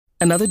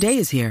Another day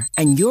is here,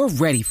 and you're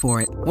ready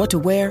for it. What to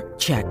wear?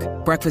 Check.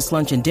 Breakfast,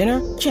 lunch, and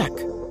dinner? Check.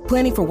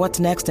 Planning for what's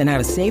next and how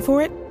to save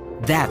for it?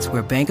 That's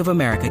where Bank of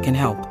America can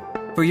help.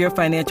 For your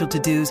financial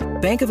to-dos,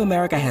 Bank of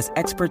America has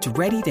experts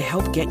ready to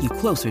help get you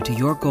closer to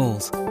your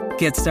goals.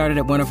 Get started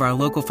at one of our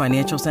local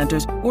financial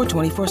centers or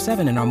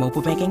 24/7 in our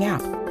mobile banking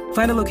app.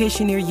 Find a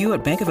location near you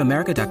at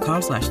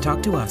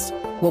bankofamerica.com/talktous.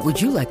 What would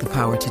you like the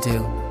power to do?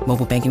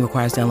 Mobile banking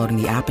requires downloading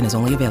the app and is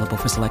only available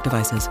for select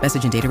devices.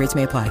 Message and data rates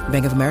may apply.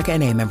 Bank of America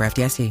N.A., member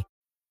FDIC.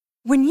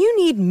 When you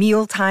need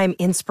mealtime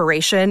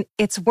inspiration,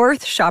 it's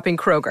worth shopping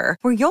Kroger,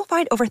 where you'll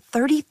find over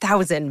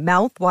 30,000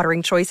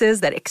 mouth-watering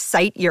choices that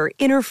excite your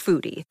inner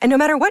foodie. And no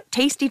matter what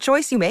tasty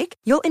choice you make,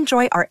 you'll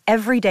enjoy our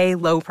everyday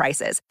low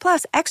prices,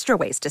 plus extra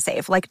ways to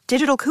save, like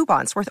digital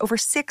coupons worth over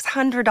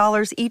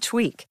 $600 each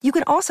week. You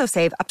can also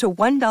save up to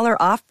 $1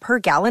 off per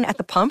gallon at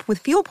the pump with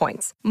fuel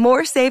points.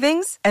 More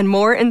savings and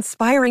more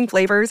inspiring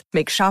flavors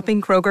make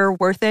shopping Kroger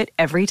worth it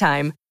every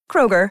time.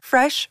 Kroger,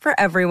 fresh for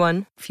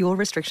everyone. Fuel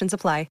restrictions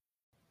apply.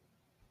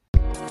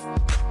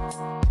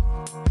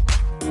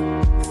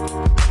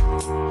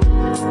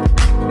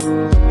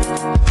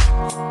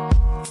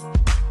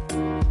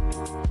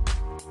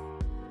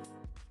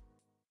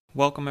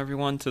 Welcome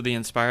everyone to the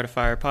Inspire to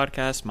Fire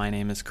podcast. My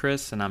name is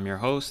Chris and I'm your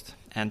host.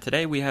 And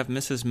today we have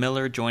Mrs.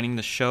 Miller joining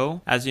the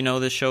show. As you know,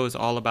 this show is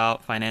all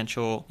about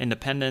financial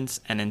independence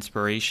and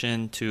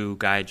inspiration to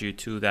guide you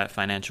to that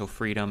financial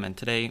freedom. And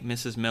today,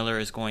 Mrs. Miller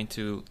is going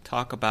to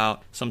talk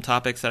about some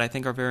topics that I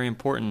think are very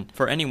important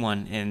for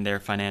anyone in their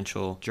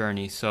financial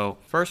journey. So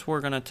first,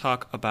 we're going to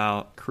talk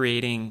about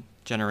creating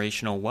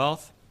generational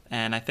wealth.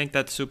 And I think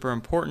that's super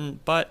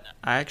important, but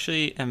I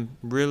actually am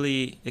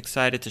really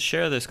excited to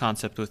share this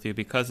concept with you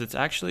because it's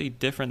actually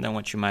different than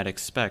what you might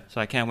expect. So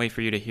I can't wait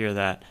for you to hear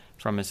that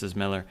from Mrs.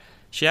 Miller.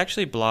 She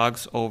actually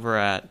blogs over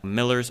at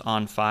Miller's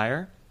on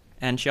Fire,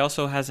 and she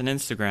also has an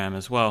Instagram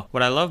as well.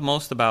 What I love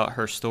most about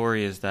her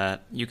story is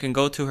that you can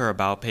go to her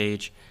About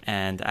page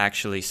and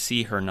actually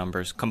see her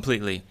numbers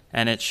completely.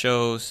 And it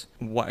shows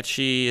what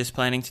she is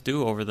planning to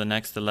do over the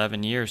next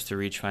 11 years to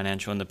reach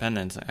financial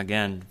independence.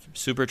 Again,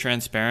 super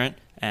transparent.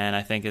 And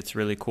I think it's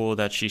really cool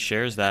that she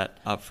shares that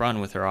up front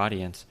with her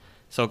audience.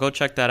 So go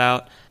check that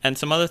out. And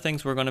some other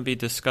things we're going to be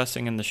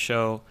discussing in the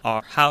show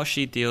are how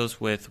she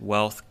deals with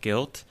wealth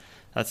guilt.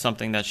 That's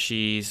something that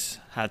she's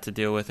had to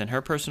deal with in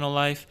her personal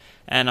life.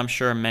 And I'm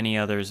sure many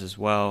others as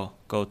well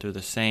go through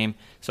the same.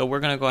 So we're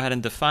going to go ahead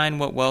and define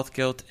what wealth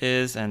guilt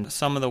is and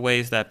some of the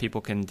ways that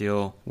people can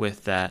deal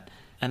with that.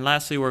 And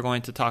lastly, we're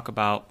going to talk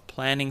about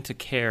planning to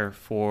care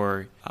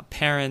for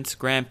parents,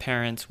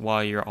 grandparents,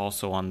 while you're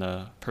also on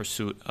the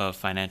pursuit of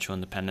financial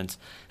independence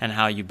and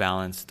how you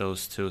balance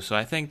those two. So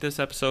I think this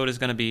episode is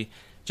going to be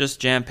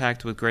just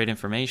jam-packed with great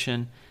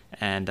information.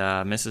 And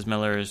Mrs.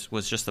 Miller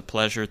was just a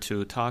pleasure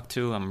to talk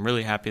to. I'm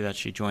really happy that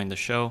she joined the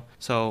show.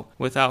 So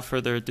without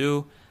further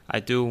ado, I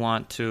do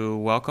want to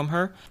welcome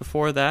her.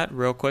 Before that,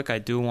 real quick, I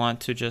do want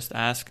to just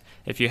ask,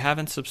 if you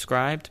haven't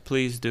subscribed,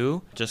 please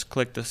do. Just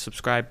click the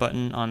subscribe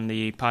button on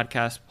the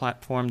podcast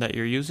platform that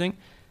you're using.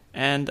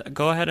 And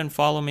go ahead and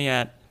follow me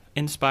at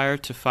Inspire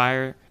to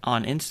Fire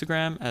on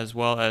Instagram, as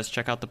well as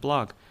check out the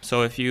blog.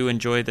 So if you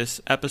enjoyed this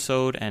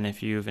episode and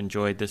if you've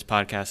enjoyed this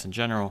podcast in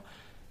general,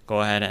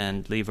 go ahead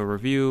and leave a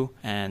review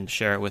and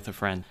share it with a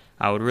friend.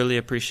 I would really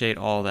appreciate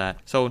all that.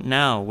 So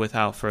now,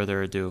 without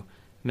further ado,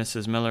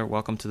 Mrs. Miller,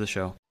 welcome to the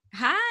show.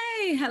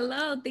 Hi,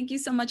 hello. Thank you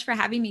so much for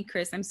having me,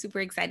 Chris. I'm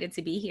super excited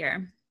to be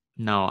here.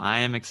 No, I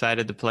am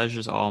excited. The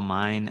pleasure's all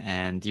mine.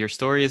 And your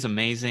story is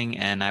amazing.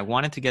 And I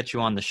wanted to get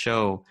you on the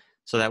show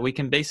so that we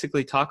can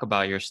basically talk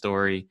about your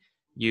story.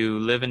 You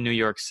live in New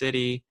York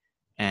City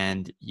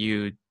and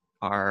you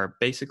are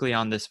basically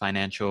on this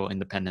financial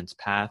independence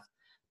path,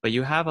 but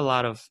you have a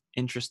lot of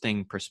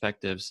interesting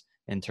perspectives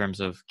in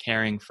terms of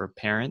caring for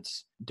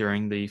parents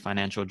during the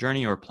financial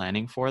journey or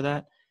planning for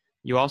that.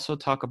 You also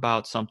talk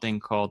about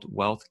something called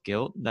wealth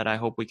guilt that I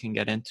hope we can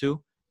get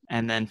into.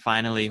 And then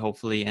finally,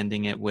 hopefully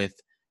ending it with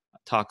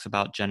talks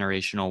about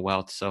generational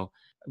wealth. So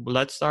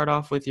let's start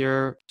off with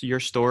your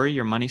story,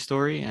 your money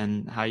story,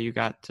 and how you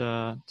got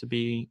to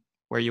be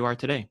where you are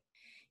today.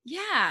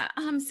 Yeah.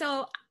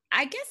 So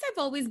I guess I've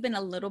always been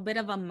a little bit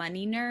of a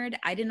money nerd.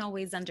 I didn't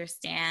always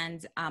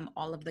understand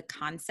all of the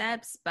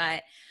concepts,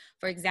 but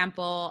for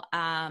example,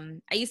 I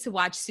used to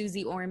watch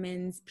Susie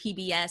Orman's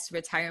PBS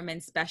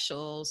retirement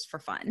specials for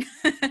fun.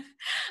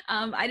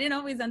 I didn't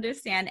always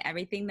understand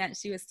everything that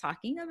she was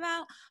talking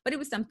about, but it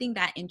was something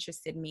that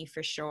interested me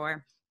for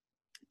sure.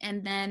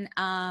 And then,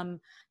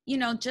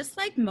 just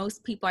like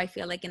most people, I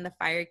feel like in the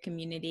FIRE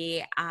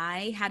community,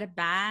 I had a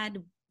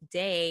bad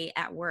day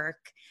at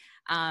work.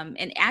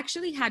 And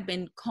actually had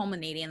been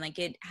culminating, like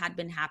it had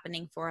been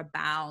happening for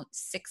about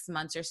 6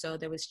 months or so.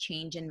 There was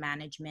change in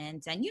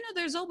management and,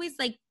 there's always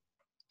like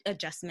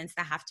adjustments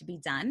that have to be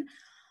done,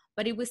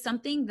 but it was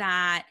something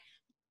that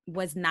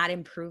was not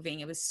improving.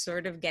 It was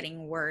sort of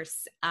getting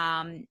worse.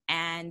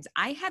 And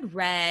I had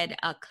read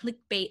a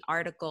clickbait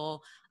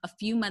article a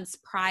few months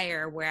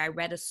prior where I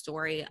read a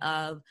story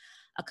of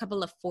a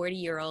couple of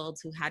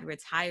 40-year-olds who had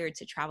retired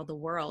to travel the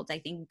world. I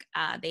think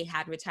they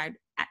had retired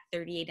at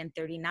 38 and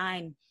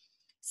 39.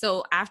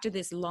 So after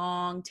this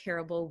long,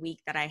 terrible week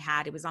that I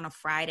had, it was on a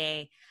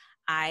Friday,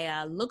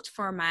 I looked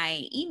for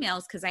my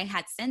emails because I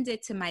had sent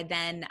it to my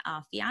then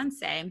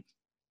fiance.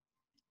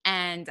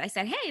 And I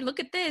said, hey, look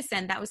at this.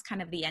 And that was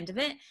kind of the end of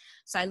it.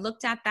 So I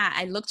looked at that.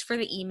 I looked for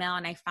the email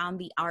and I found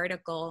the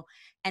article.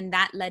 And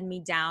that led me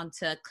down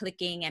to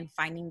clicking and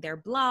finding their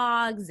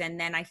blogs. And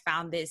then I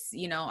found this,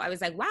 I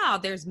was like, wow,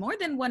 there's more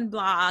than one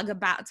blog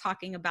about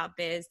talking about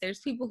this. There's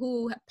people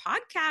who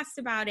podcast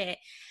about it.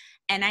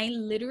 And I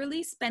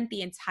literally spent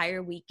the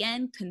entire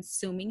weekend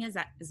consuming as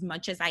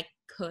much as I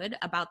could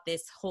about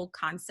this whole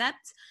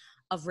concept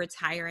of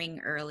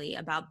retiring early,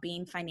 about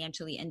being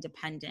financially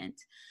independent.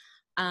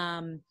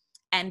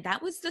 And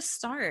that was the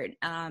start.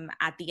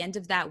 At the end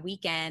of that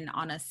weekend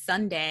on a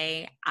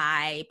Sunday,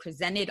 I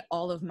presented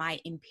all of my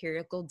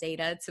empirical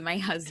data to my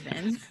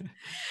husband.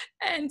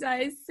 And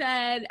I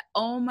said,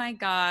 oh my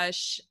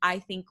gosh, I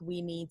think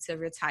we need to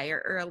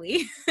retire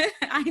early.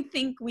 I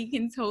think we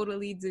can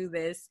totally do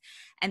this.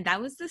 And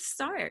that was the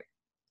start.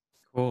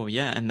 Cool.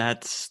 Yeah. And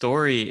that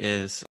story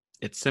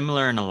it's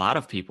similar in a lot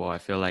of people. I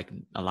feel like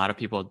a lot of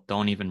people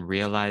don't even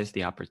realize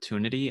the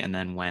opportunity. And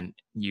then when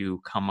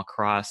you come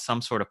across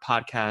some sort of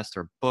podcast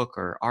or book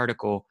or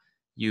article,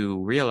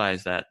 you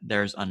realize that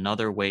there's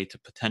another way to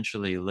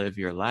potentially live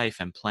your life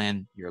and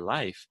plan your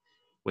life,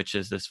 which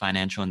is this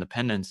financial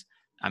independence.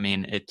 I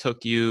mean, it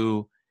took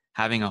you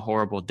having a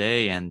horrible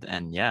day and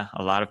yeah,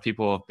 a lot of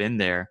people have been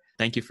there.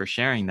 Thank you for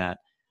sharing that.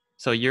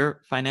 So your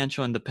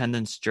financial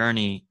independence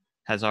journey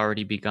has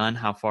already begun.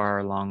 How far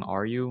along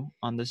are you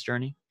on this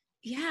journey?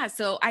 Yeah,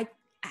 so I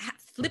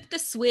flipped the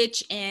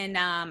switch and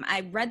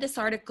I read this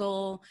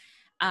article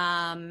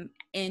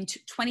in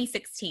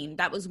 2016.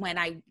 That was when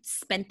I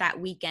spent that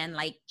weekend,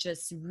 like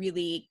just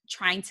really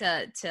trying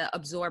to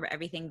absorb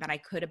everything that I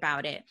could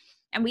about it.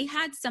 And we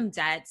had some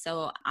debt.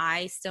 So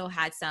I still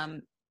had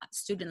some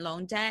student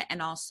loan debt,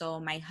 and also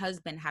my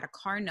husband had a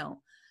car note.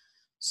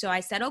 So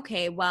I said,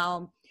 okay,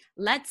 well,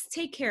 let's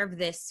take care of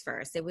this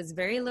first. It was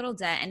very little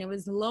debt and it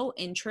was low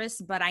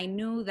interest, but I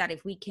knew that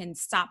if we can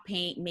stop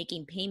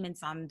making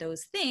payments on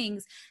those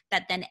things,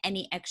 that then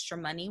any extra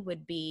money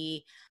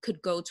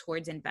could go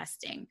towards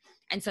investing.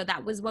 And so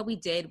that was what we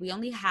did. We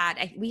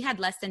had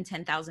less than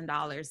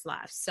 $10,000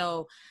 left.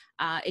 So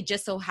it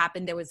just so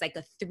happened there was like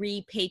a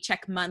 3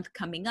 paycheck month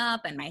coming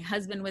up and my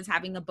husband was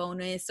having a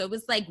bonus. So it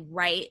was like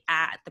right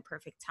at the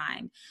perfect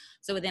time.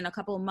 So within a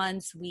couple of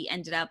months, we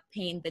ended up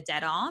paying the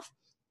debt off.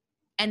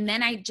 And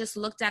then I just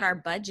looked at our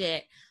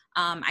budget.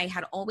 I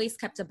had always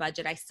kept a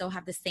budget. I still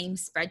have the same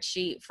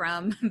spreadsheet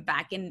from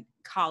back in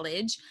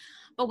college.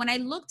 But when I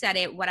looked at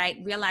it, what I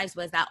realized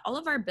was that all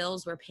of our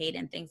bills were paid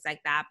and things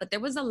like that. But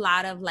there was a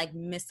lot of like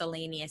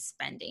miscellaneous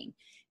spending,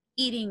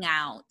 eating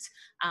out.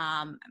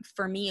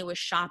 For me, it was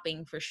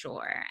shopping for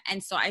sure.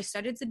 And so I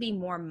started to be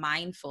more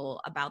mindful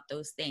about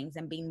those things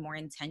and being more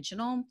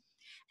intentional.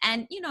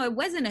 And, it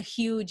wasn't a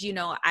huge,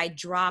 I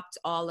dropped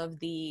all of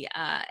the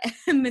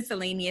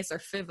miscellaneous or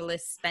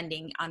frivolous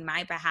spending on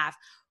my behalf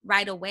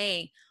right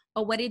away.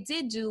 But what it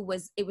did do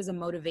was it was a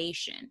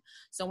motivation.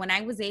 So when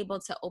I was able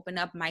to open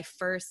up my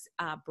first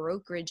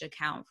brokerage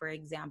account, for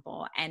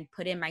example, and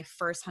put in my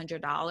first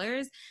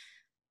 $100,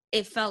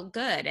 it felt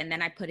good. And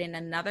then I put in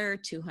another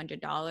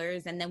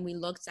 $200. And then we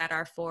looked at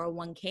our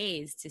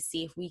 401ks to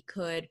see if we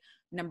could,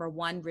 number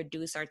one,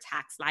 reduce our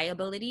tax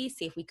liability,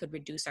 see if we could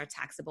reduce our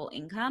taxable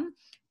income,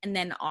 and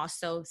then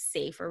also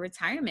save for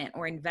retirement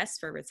or invest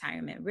for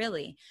retirement,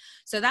 really.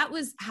 So that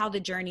was how the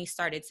journey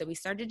started. So we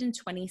started in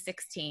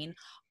 2016.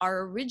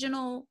 Our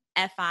original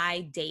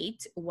FI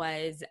date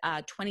was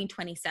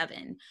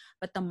 2027,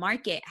 but the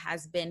market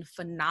has been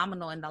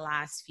phenomenal in the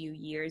last few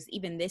years.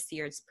 Even this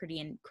year, it's pretty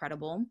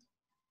incredible.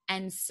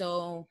 And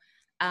so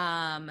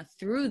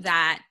through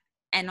that,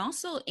 and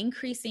also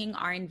increasing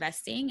our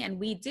investing, and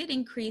we did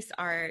increase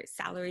our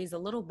salaries a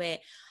little bit,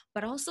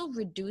 but also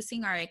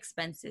reducing our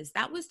expenses.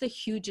 That was the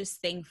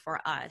hugest thing for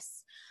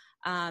us.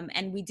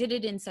 And we did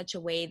it in such a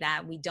way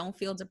that we don't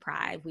feel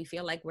deprived. We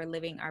feel like we're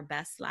living our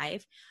best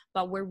life,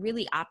 but we're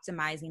really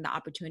optimizing the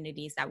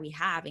opportunities that we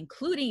have,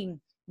 including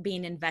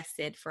being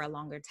invested for a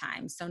longer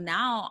time. So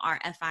now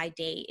our FI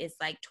date is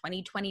like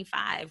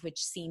 2025,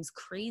 which seems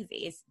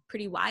crazy. It's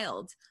pretty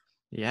wild.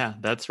 Yeah,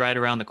 that's right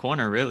around the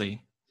corner,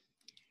 really.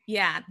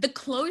 Yeah, the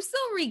closer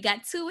we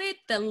get to it,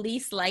 the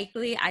least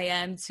likely I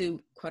am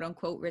to quote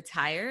unquote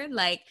retire.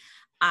 Like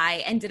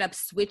I ended up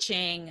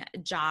switching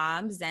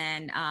jobs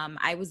and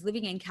I was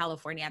living in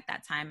California at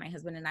that time. My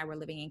husband and I were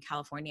living in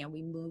California.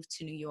 We moved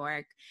to New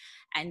York.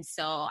 And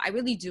so I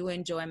really do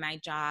enjoy my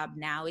job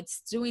now.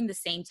 It's doing the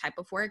same type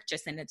of work,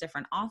 just in a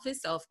different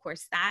office. So of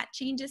course that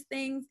changes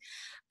things.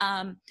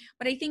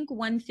 But I think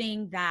one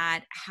thing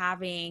that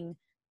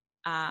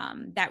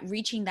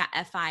reaching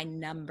that FI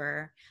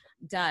number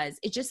does,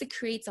 it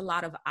creates a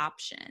lot of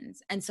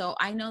options. And so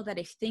I know that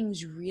if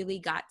things really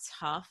got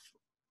tough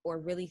or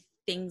really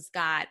things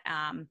got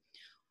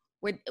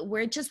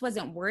where it just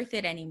wasn't worth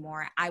it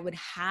anymore, I would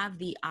have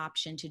the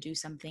option to do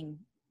something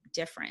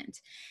different.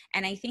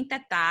 And I think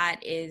that that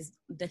is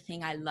the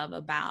thing I love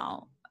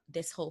about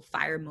this whole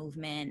FIRE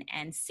movement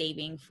and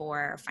saving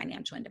for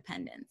financial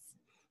independence.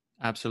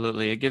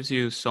 Absolutely. It gives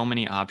you so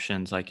many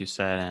options, like you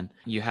said, and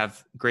you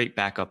have great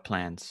backup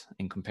plans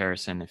in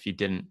comparison if you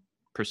didn't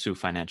pursue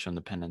financial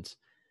independence.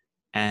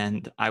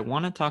 And I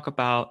want to talk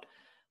about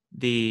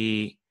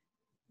the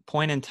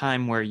point in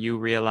time where you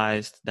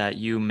realized that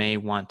you may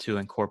want to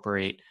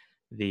incorporate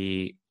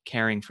the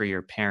caring for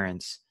your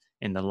parents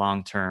in the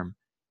long term.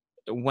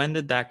 When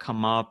did that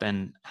come up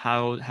and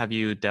how have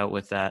you dealt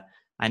with that?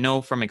 I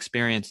know from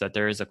experience that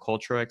there is a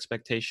cultural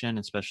expectation,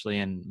 especially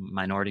in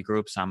minority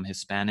groups. I'm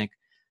Hispanic.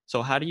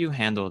 So how do you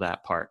handle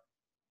that part?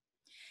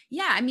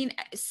 Yeah, I mean,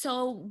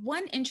 so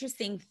one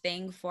interesting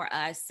thing for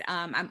us,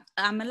 I'm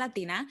a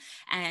Latina,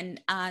 and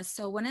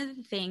so one of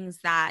the things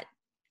that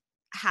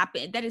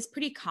happen that is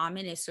pretty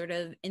common is sort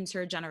of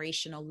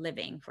intergenerational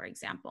living, for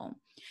example.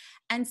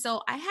 And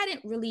so I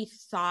hadn't really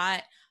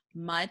thought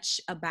much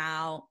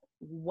about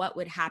what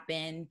would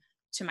happen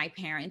to my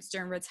parents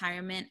during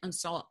retirement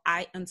until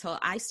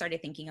I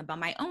started thinking about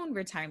my own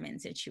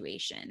retirement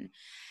situation.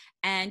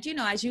 And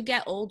as you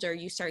get older,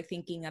 you start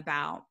thinking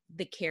about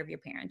the care of your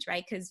parents,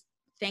 right? Because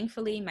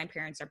thankfully my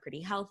parents are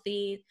pretty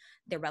healthy.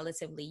 They're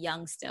relatively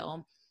young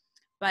still.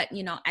 But,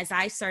 as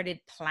I started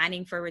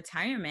planning for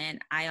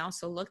retirement, I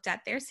also looked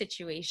at their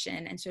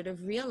situation and sort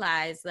of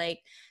realized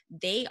like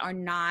they are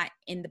not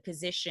in the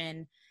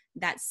position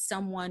that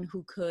someone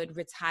who could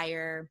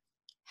retire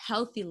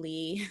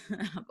healthily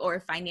or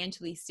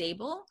financially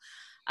stable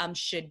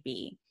should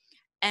be.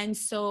 And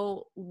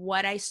so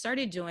what I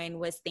started doing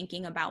was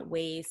thinking about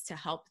ways to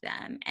help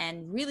them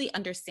and really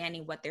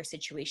understanding what their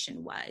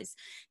situation was.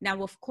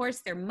 Now, of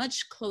course, they're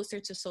much closer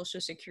to Social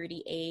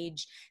Security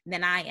age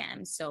than I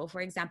am. So,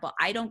 for example,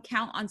 I don't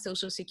count on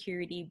Social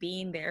Security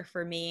being there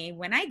for me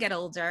when I get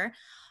older.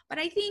 But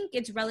I think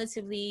it's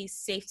relatively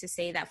safe to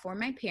say that for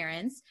my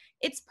parents,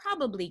 it's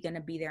probably going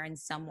to be there in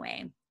some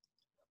way.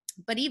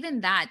 But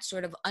even that,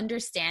 sort of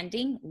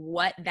understanding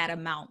what that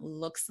amount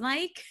looks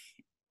like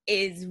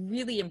is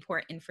really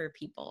important for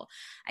people.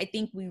 I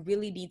think we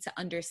really need to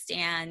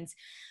understand,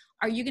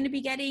 are you going to be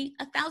getting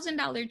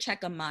 $1,000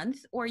 check a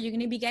month, or are you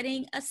going to be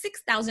getting a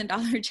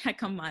 $6,000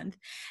 check a month?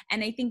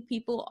 And I think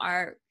people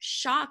are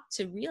shocked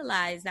to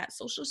realize that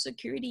Social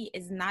Security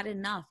is not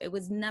enough. It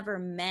was never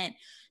meant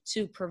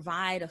to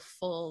provide a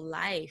full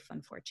life,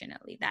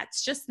 unfortunately.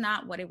 That's just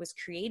not what it was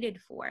created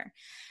for.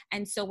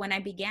 And so when I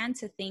began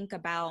to think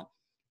about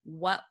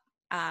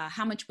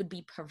how much would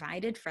be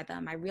provided for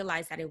them, I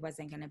realized that it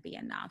wasn't going to be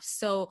enough.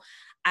 So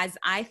as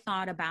I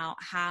thought about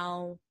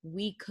how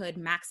we could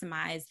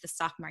maximize the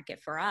stock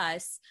market for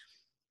us,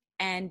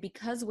 and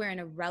because we're in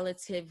a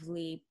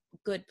relatively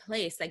good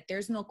place, like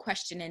there's no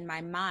question in my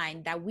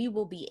mind that we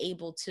will be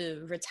able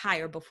to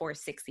retire before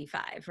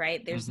 65,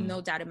 right? There's no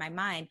doubt in my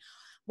mind.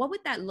 What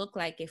would that look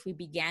like if we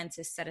began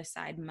to set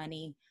aside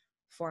money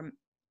for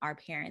our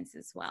parents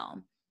as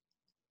well?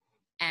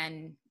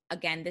 And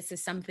again, this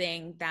is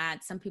something that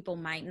some people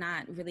might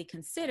not really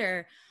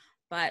consider,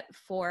 but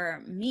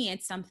for me,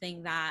 it's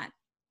something that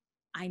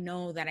I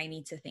know that I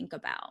need to think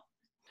about.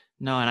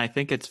 No, and I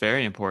think it's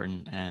very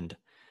important. And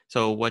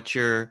so what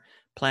you're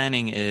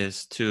planning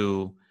is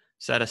to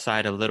set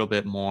aside a little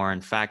bit more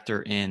and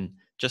factor in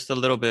just a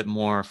little bit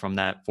more from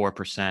that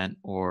 4%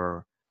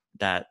 or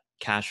that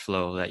cash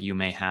flow that you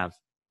may have,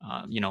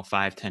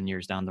 5, 10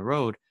 years down the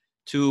road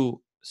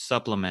to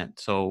supplement.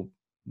 So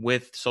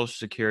with Social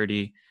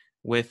Security,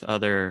 with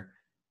other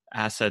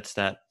assets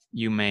that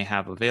you may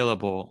have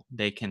available,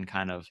 they can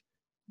kind of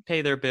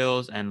pay their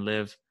bills and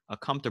live a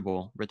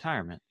comfortable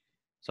retirement.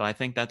 So I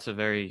think that's a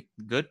very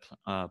good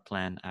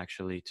plan,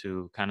 actually,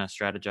 to kind of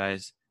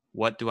strategize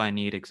what do I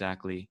need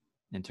exactly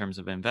in terms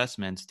of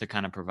investments to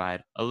kind of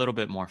provide a little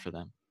bit more for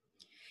them.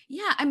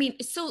 Yeah, I mean,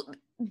 so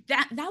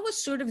that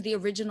was sort of the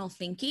original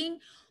thinking.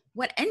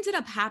 What ended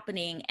up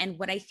happening, and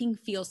what I think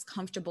feels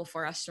comfortable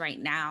for us right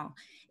now,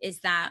 is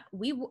that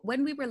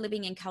when we were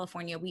living in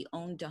California, we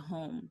owned a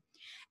home.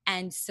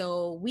 And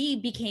so we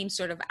became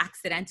sort of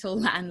accidental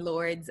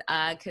landlords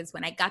because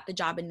when I got the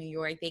job in New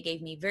York, they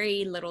gave me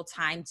very little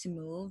time to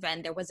move,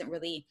 and there wasn't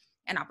really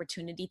an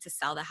opportunity to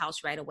sell the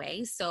house right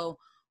away. So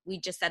we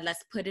just said,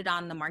 let's put it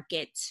on the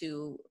market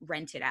to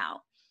rent it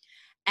out.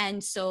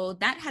 And so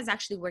that has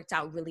actually worked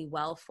out really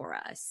well for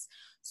us.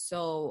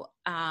 So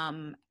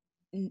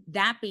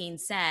that being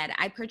said,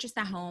 I purchased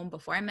a home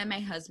before I met my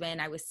husband.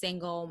 I was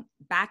single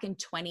back in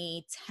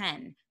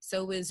 2010.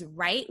 So it was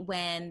right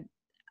when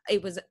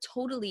it was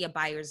totally a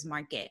buyer's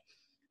market.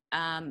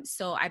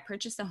 So I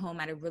purchased a home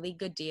at a really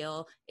good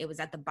deal. It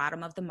was at the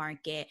bottom of the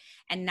market.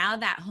 And now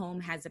that home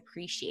has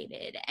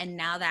appreciated. And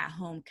now that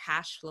home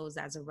cash flows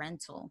as a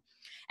rental.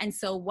 And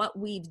so what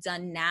we've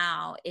done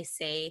now is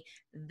say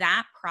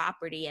that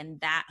property and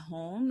that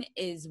home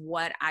is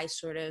what I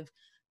sort of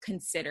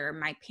consider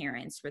my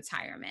parents'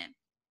 retirement.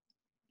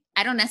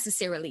 I don't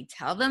necessarily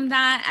tell them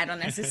that. I don't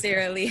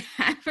necessarily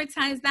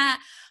advertise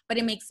that, but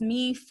it makes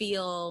me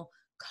feel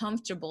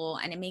comfortable,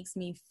 and it makes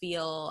me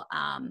feel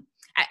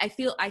I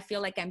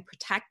feel like I'm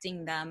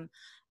protecting them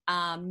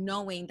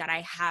knowing that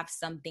I have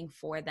something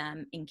for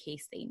them in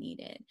case they need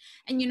it.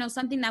 And,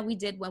 something that we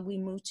did when we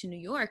moved to New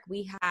York,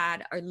 we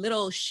had our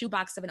little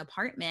shoebox of an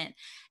apartment,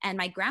 and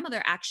my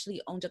grandmother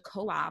actually owned a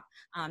co-op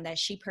that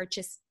she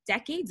purchased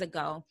decades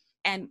ago.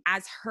 And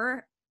as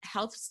her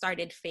health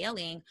started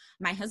failing,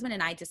 my husband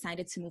and I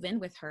decided to move in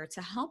with her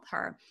to help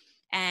her.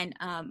 And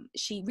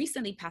she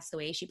recently passed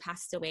away. She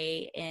passed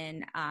away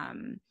in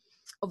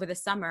over the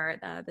summer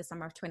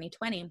of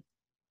 2020.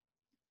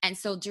 And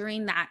so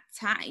during that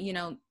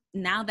time,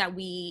 now that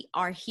we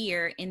are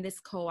here in this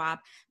co-op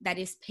that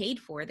is paid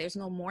for, there's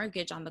no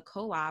mortgage on the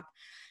co-op,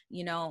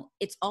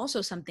 it's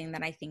also something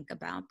that I think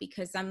about,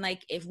 because I'm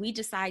like, if we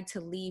decide to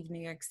leave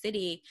New York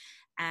City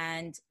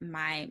and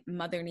my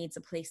mother needs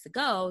a place to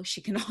go,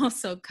 she can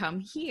also come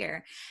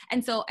here.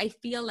 And so I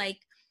feel like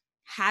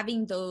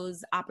having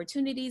those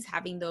opportunities,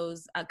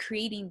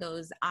 creating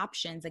those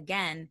options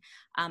again,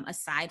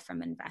 aside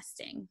from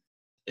investing.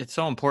 It's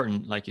so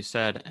important, like you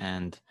said,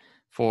 and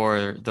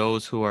for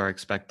those who are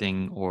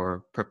expecting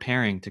or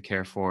preparing to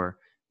care for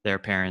their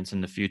parents in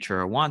the future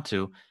or want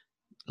to,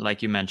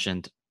 like you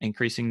mentioned,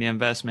 increasing the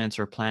investments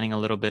or planning a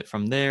little bit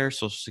from there.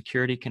 Social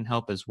Security can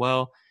help as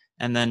well.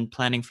 And then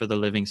planning for the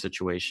living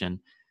situation,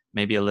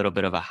 maybe a little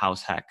bit of a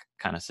house hack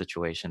kind of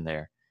situation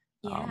there.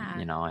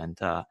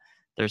 Yeah.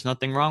 There's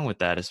nothing wrong with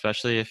that,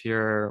 especially if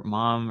your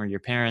mom or your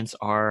parents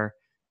are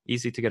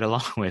easy to get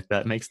along with.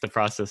 That makes the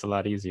process a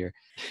lot easier.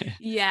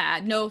 Yeah,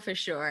 no, for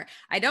sure.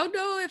 I don't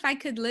know if I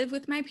could live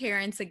with my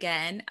parents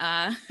again.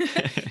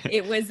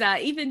 It was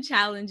even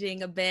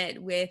challenging a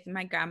bit with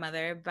my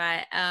grandmother,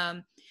 but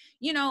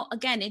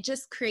again, it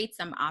just creates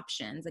some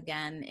options.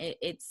 Again,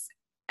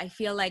 I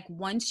feel like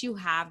once you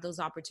have those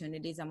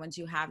opportunities and once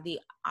you have the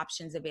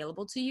options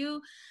available to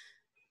you,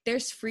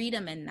 there's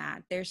freedom in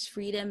that. There's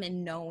freedom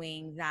in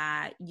knowing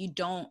that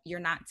you're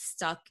not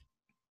stuck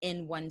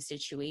in one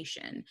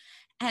situation.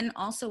 And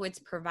also it's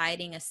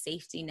providing a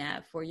safety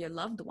net for your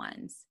loved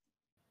ones.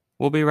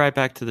 We'll be right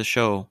back to the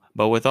show.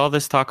 But with all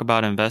this talk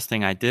about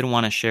investing, I did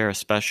want to share a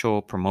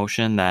special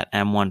promotion that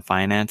M1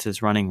 Finance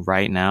is running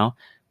right now,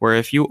 where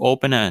if you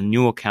open a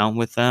new account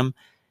with them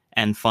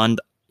and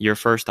fund your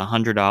first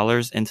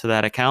 $100 into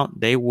that account,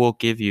 they will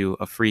give you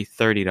a free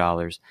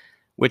 $30,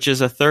 which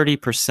is a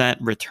 30%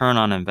 return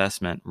on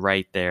investment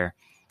right there.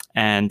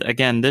 And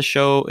again, this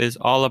show is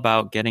all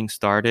about getting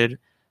started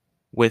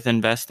with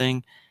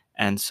investing.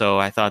 And so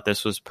I thought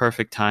this was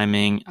perfect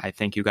timing. I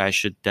think you guys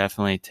should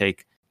definitely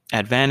take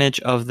advantage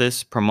of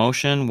this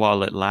promotion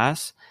while it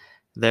lasts.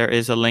 There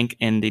is a link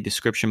in the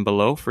description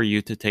below for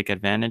you to take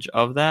advantage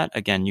of that.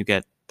 Again, you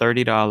get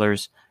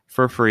 $30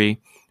 for free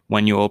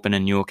when you open a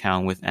new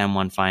account with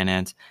M1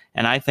 Finance.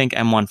 And I think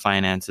M1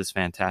 Finance is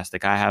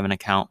fantastic. I have an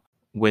account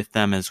with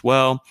them as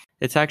well.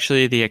 It's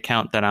actually the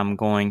account that I'm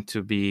going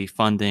to be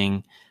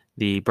funding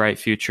the bright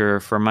future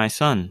for my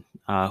son,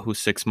 who's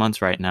 6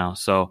 months right now.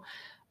 So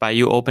by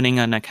you opening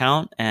an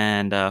account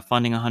and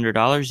funding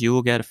 $100, you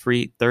will get a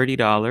free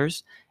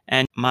 $30.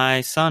 And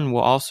my son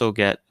will also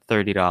get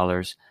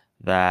 $30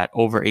 that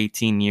over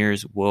 18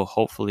 years will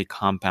hopefully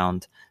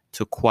compound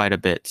to quite a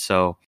bit.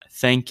 So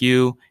thank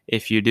you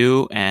if you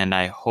do, and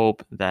I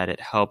hope that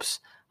it helps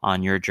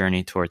on your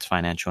journey towards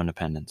financial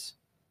independence.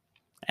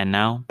 And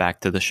now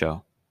back to the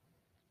show.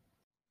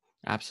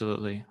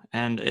 Absolutely.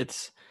 And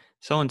it's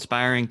so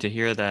inspiring to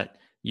hear that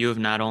you have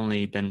not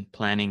only been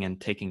planning and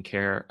taking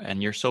care,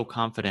 and you're so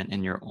confident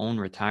in your own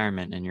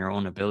retirement and your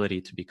own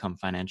ability to become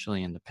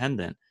financially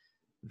independent,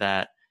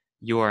 that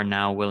you are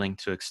now willing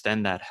to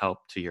extend that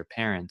help to your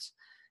parents.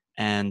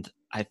 And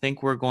I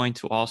think we're going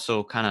to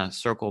also kind of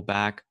circle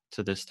back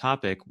to this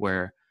topic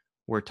where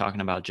we're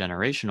talking about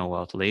generational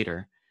wealth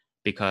later,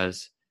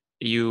 because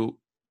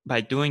by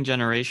doing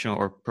generational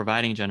or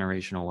providing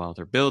generational wealth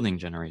or building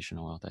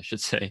generational wealth, I should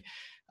say,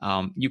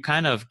 you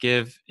kind of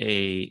give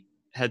a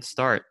head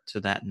start to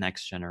that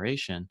next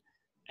generation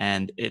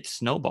and it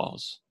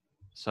snowballs.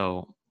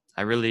 So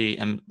I really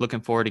am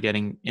looking forward to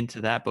getting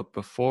into that. But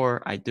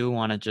before I do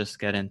want to just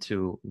get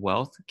into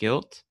wealth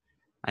guilt.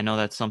 I know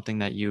that's something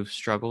that you've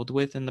struggled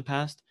with in the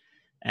past,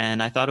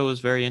 and I thought it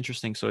was very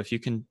interesting. So if you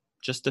can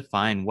just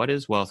define what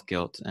is wealth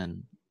guilt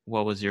and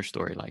what was your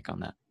story like on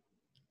that?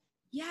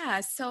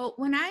 Yeah. So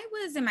when I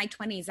was in my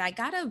 20s, I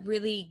got a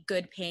really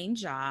good paying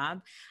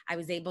job. I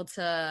was able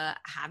to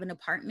have an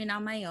apartment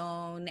on my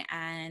own,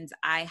 and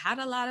I had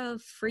a lot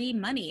of free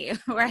money,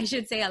 or I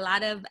should say a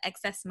lot of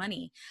excess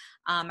money.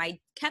 I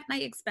kept my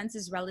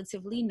expenses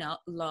relatively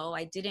low.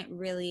 I didn't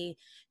really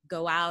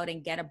go out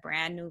and get a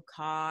brand new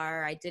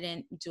car. I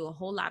didn't do a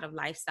whole lot of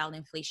lifestyle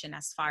inflation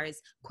as far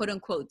as quote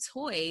unquote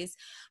toys.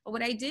 But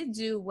what I did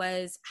do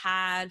was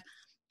had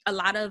a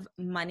lot of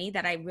money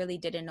that I really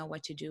didn't know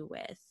what to do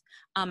with.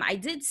 I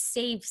did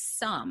save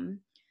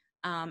some.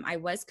 I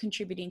was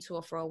contributing to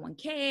a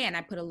 401k, and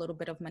I put a little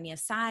bit of money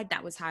aside.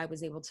 That was how I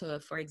was able to,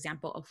 for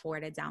example,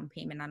 afford a down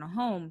payment on a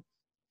home.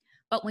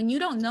 But when you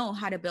don't know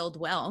how to build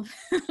wealth,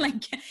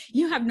 like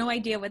you have no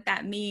idea what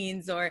that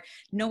means, or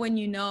no one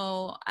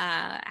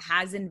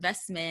has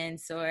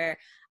investments or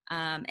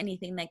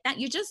anything like that.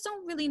 You just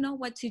don't really know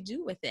what to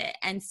do with it.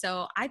 And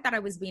so I thought I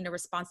was being a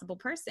responsible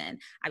person.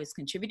 I was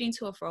contributing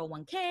to a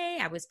 401k.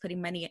 I was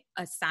putting money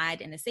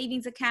aside in a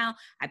savings account.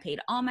 I paid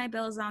all my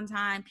bills on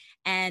time,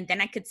 and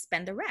then I could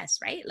spend the rest,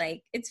 right?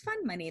 Like, it's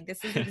fun money.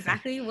 This is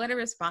exactly what a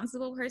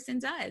responsible person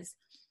does.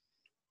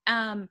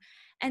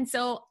 And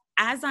so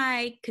as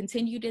I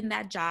continued in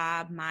that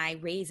job, my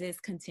raises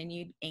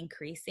continued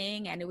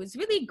increasing, and it was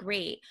really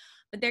great.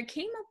 But there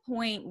came a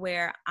point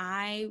where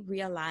I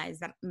realized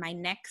that my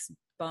next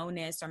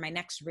bonus, or my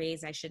next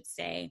raise, I should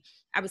say,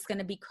 I was going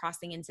to be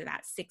crossing into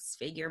that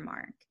 6-figure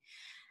mark.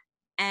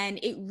 And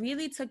it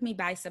really took me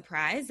by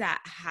surprise at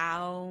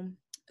how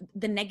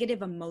the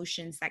negative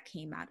emotions that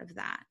came out of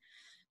that,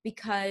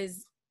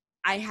 because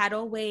I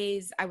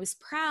was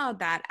proud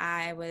that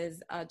I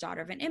was a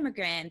daughter of an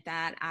immigrant,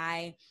 that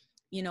I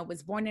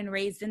was born and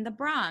raised in the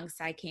Bronx.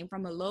 I came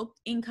from a low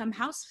income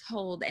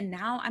household, and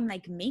now I'm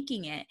like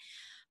making it.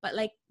 But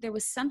like, there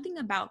was something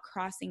about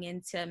crossing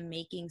into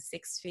making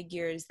 6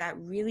 figures that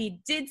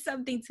really did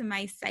something to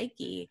my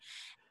psyche.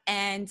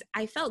 And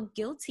I felt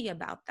guilty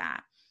about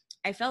that.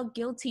 I felt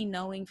guilty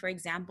knowing, for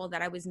example,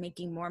 that I was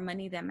making more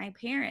money than my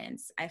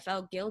parents. I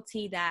felt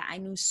guilty that I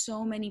knew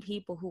so many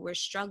people who were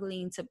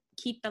struggling to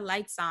keep the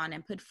lights on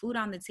and put food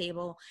on the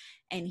table.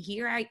 And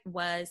here I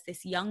was,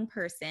 this young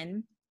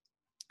person,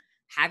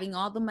 having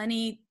all the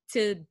money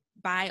to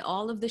buy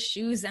all of the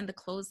shoes and the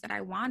clothes that I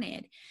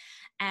wanted.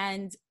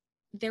 And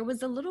there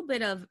was a little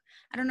bit of,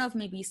 I don't know if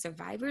maybe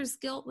survivor's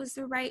guilt was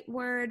the right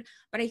word,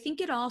 but I think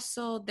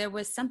there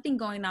was something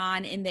going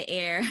on in the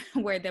air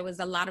where there was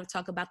a lot of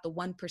talk about the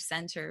 1%ers.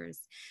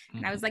 Mm-hmm.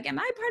 And I was like, am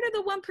I part of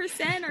the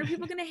 1%? Are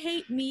people going to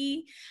hate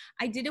me?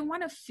 I didn't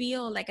want to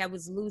feel like I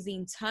was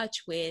losing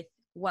touch with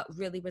what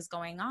really was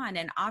going on.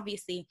 And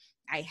obviously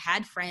I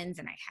had friends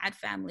and I had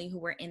family who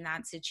were in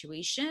that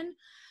situation.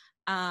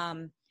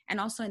 And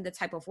also in the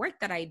type of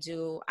work that I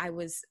do, I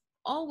was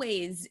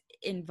always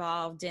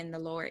involved in the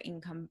lower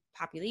income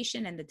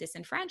population and the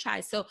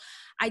disenfranchised. So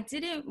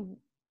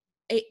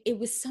it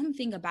was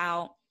something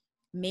about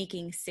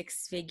making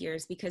 6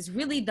 figures, because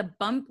really the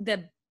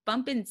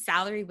bump in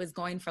salary was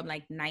going from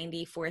like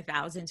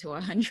 94,000 to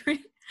 100.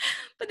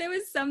 But there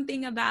was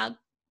something about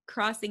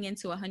crossing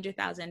into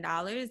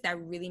 $100,000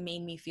 that really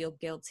made me feel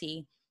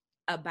guilty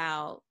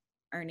about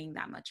earning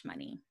that much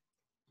money.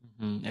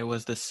 Mm-hmm. It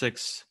was the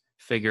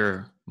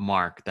 6-figure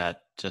mark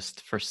that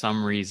just for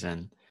some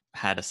reason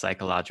had a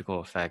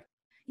psychological effect.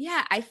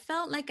 Yeah, I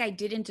felt like I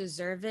didn't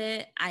deserve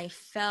it. I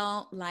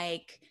felt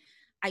like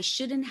I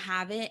shouldn't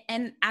have it.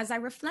 And as I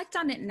reflect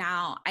on it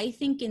now, I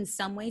think in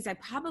some ways I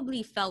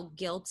probably felt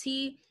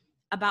guilty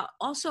about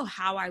also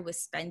how I was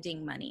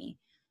spending money,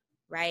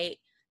 right?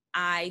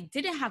 I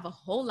didn't have a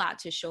whole lot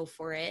to show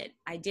for it.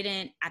 At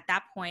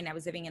that point, I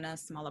was living in a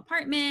small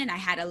apartment. I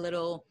had a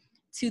little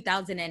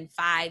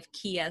 2005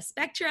 Kia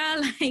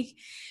Spectra,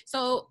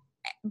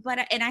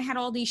 and I had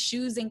all these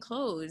shoes and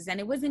clothes, and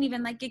it wasn't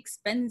even like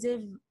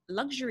expensive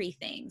luxury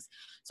things.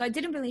 So I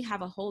didn't really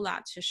have a whole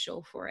lot to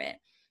show for it.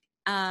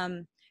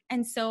 And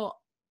so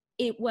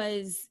it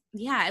was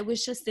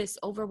just this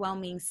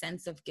overwhelming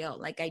sense of guilt.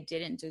 Like I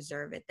didn't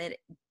deserve it,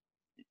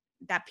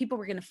 that people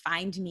were going to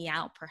find me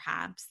out,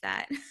 perhaps,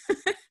 that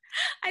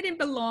I didn't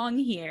belong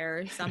here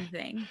or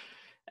something.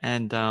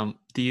 And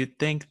do you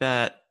think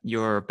that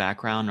your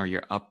background or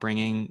your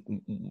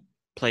upbringing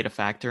played a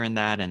factor in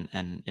that?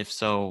 And if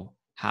so,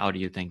 how do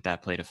you think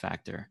that played a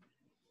factor?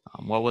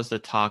 What was the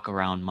talk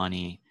around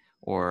money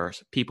or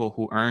people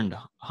who earned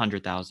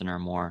 100,000 or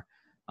more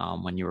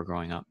when you were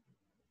growing up?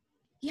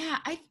 Yeah,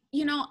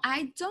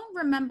 I don't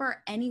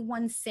remember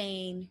anyone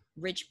saying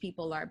rich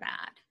people are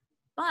bad,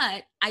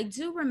 but I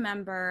do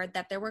remember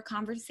that there were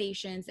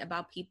conversations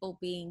about people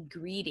being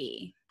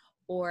greedy,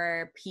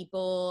 or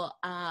people,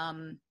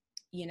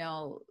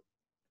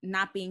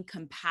 not being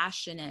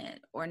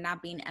compassionate or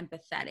not being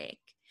empathetic.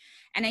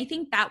 And I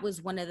think that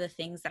was one of the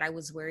things that I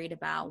was worried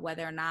about,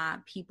 whether or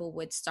not people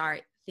would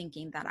start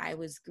thinking that I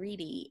was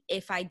greedy.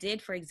 If I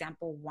did, for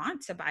example,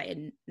 want to buy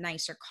a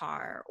nicer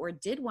car, or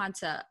did want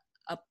to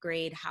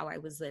upgrade how I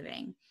was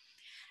living.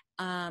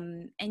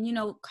 And,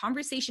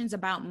 conversations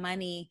about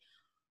money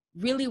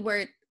really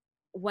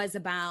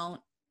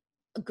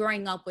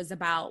growing up was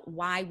about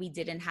why we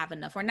didn't have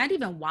enough, or not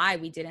even why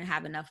we didn't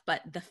have enough,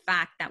 but the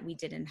fact that we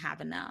didn't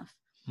have enough.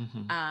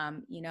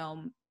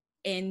 Mm-hmm.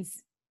 And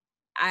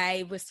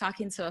I was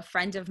talking to a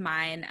friend of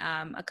mine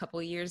a couple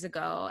of years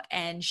ago,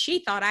 and she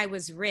thought I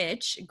was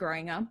rich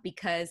growing up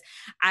because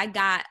I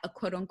got a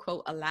quote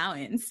unquote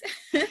allowance.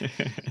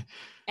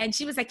 And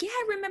she was like, yeah,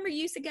 I remember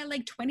you used to get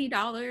like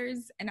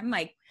 $20. And I'm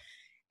like,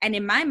 and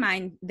in my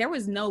mind, there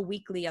was no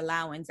weekly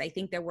allowance. I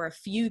think there were a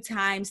few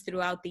times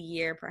throughout the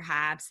year,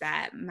 perhaps,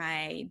 that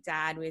my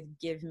dad would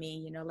give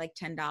me, like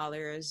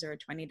 $10 or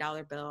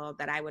 $20 bill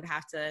that I would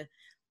have to,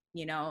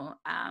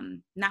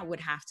 not would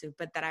have to,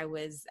 but that I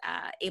was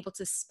able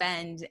to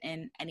spend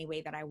in any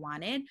way that I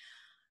wanted,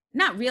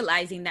 not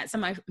realizing that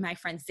some of my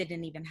friends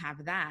didn't even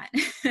have that.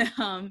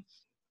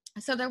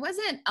 So there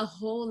wasn't a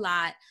whole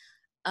lot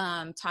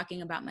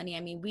talking about money.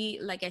 I mean,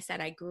 like I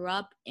said, I grew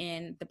up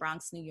in the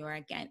Bronx, New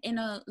York, and in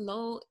a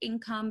low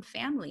income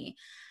family.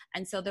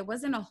 And so there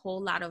wasn't a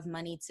whole lot of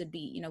money to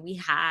be, we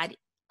had,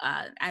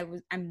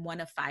 I'm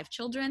one of 5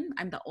 children.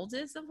 I'm the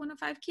oldest of one of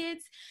 5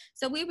 kids.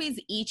 So we always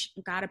each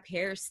got a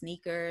pair of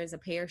sneakers, a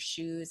pair of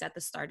shoes at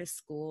the start of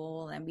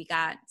school, and we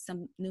got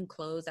some new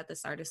clothes at the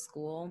start of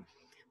school.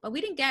 But we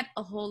didn't get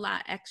a whole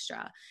lot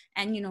extra.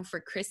 And,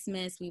 for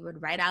Christmas, we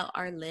would write out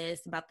our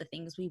list about the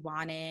things we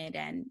wanted.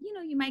 And,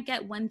 you might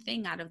get one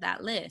thing out of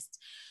that list.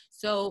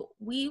 So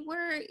we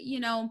were,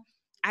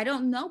 I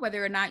don't know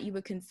whether or not you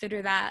would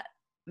consider that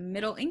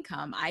middle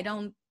income.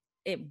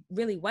 It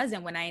really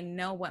wasn't when I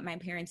know what my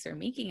parents are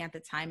making at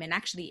the time. And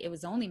actually, it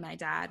was only my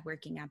dad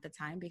working at the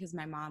time because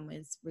my mom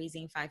was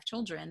raising 5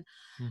 children.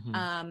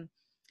 Mm-hmm.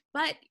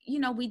 But,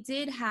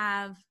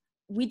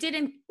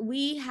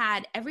 we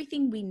had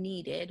everything we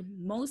needed,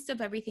 most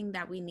of everything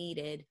that we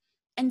needed.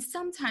 And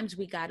sometimes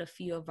we got a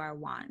few of our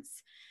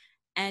wants.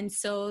 And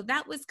so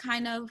that was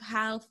kind of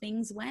how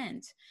things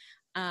went.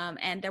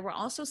 And there were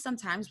also some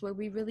times where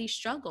we really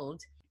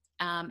struggled.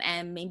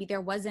 And maybe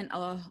there wasn't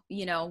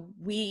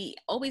we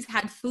always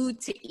had food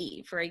to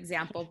eat, for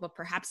example, but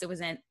perhaps it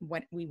wasn't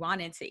what we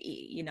wanted to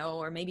eat,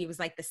 or maybe it was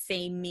like the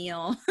same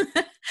meal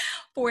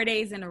 4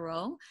 days in a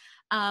row.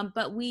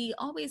 But we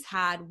always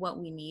had what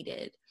we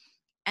needed.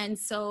 And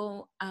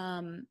so,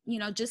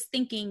 just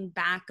thinking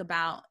back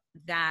about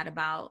that,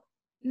 about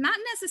not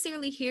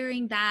necessarily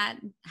hearing that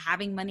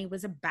having money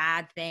was a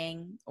bad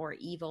thing or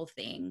evil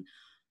thing,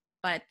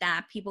 but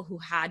that people who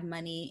had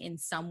money, in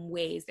some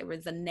ways, there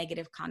was a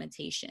negative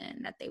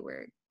connotation that they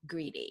were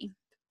greedy,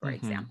 for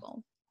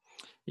example.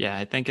 Yeah,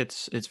 I think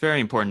it's very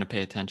important to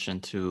pay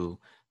attention to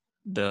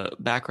the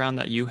background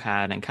that you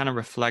had and kind of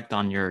reflect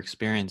on your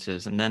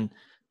experiences. And then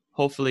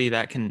hopefully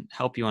that can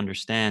help you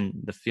understand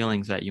the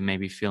feelings that you may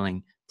be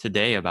feeling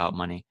today about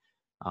money.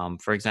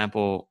 For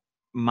example,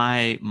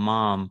 my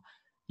mom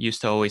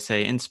used to always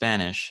say in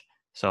Spanish,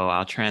 so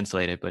I'll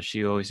translate it, but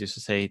she always used to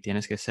say,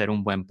 tienes que ser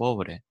un buen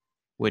pobre,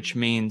 which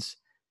means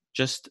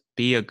just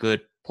be a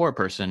good poor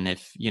person.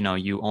 If,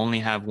 you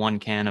only have 1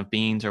 can of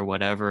beans or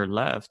whatever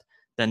left,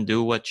 then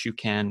do what you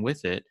can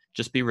with it.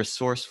 Just be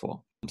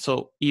resourceful.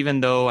 So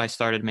even though I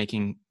started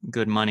making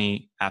good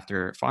money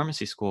after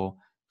pharmacy school,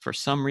 for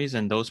some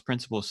reason, those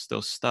principles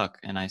still stuck.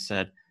 And I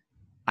said,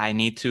 I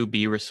need to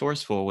be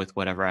resourceful with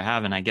whatever I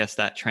have. And I guess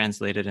that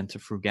translated into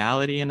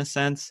frugality in a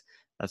sense.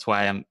 That's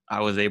why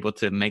I was able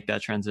to make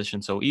that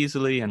transition so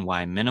easily, and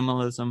why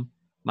minimalism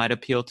might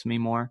appeal to me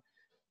more.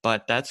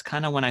 But that's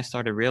kind of when I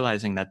started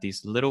realizing that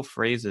these little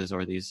phrases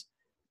or these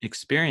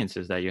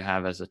experiences that you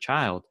have as a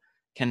child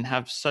can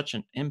have such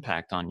an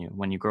impact on you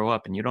when you grow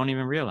up and you don't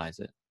even realize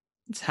it.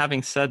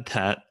 Having said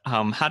that,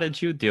 how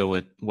did you deal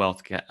with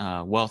wealth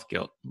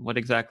guilt? What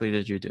exactly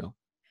did you do?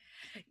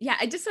 Yeah,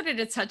 I just wanted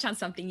to touch on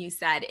something you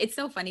said. It's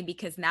so funny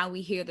because now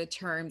we hear the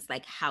terms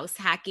like house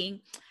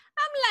hacking.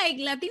 I'm like,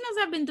 Latinos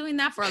have been doing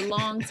that for a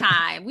long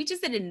time. We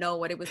just didn't know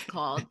what it was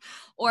called.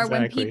 Or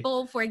when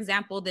people, for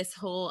example, this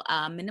whole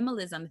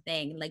minimalism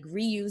thing, like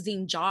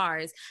reusing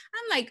jars,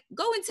 I'm like,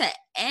 go into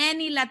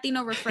any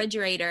Latino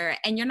refrigerator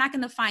and you're not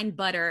going to find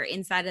butter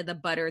inside of the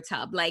butter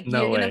tub. Like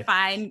you're going to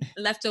find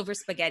leftover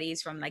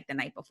spaghettis from like the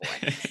night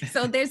before.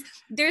 So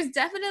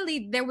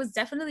there was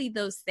definitely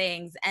those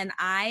things. And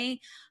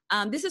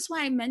this is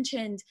why I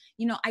mentioned,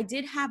 I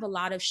did have a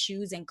lot of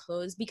shoes and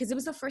clothes because it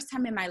was the first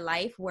time in my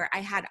life where I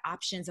had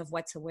options of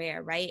what to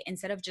wear, right?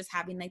 Instead of just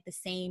having like the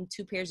same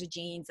 2 pairs of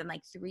jeans and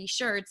like 3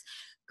 shirts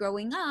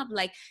growing up,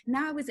 like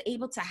now I was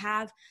able to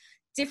have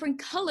different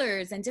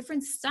colors and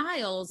different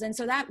styles. And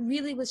so that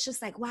really was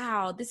just like,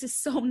 wow, this is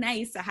so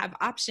nice to have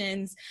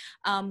options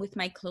with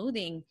my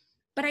clothing.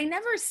 But I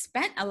never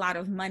spent a lot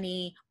of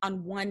money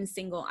on one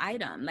single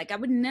item. Like I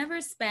would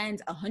never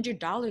spend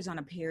 $100 on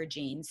a pair of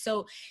jeans.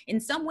 So in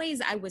some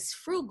ways I was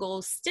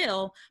frugal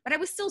still, but I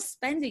was still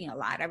spending a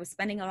lot. I was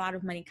spending a lot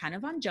of money kind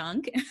of on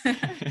junk,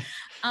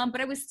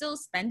 but I was still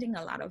spending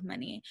a lot of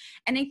money.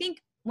 And I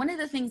think one of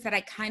the things that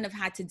I kind of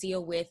had to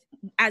deal with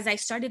as I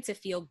started to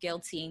feel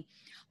guilty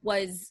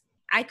was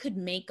I could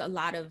make a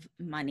lot of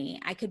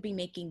money. I could be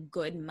making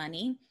good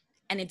money,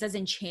 and it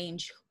doesn't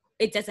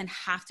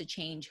have to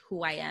change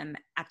who I am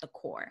at the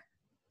core.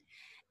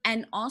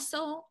 And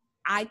also,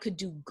 I could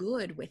do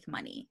good with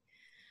money,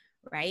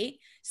 right?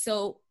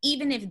 So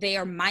even if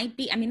there might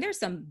be, there's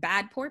some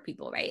bad poor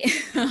people, right?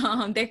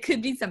 There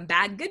could be some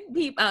bad good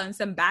people,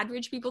 some bad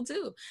rich people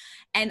too.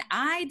 And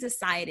I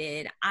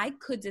decided I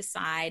could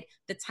decide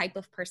the type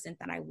of person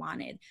that I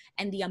wanted.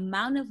 And the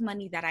amount of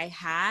money that I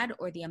had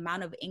or the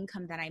amount of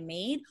income that I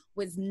made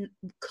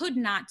would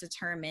not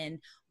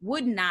define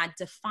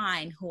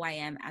who I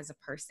am as a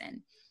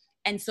person.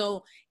 And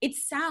so it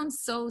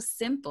sounds so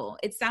simple.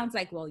 It sounds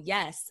like, well,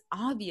 yes,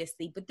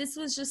 obviously, but this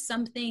was just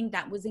something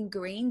that was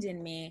ingrained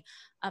in me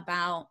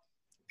about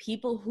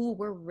people who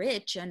were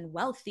rich and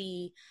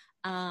wealthy.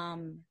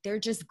 They're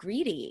just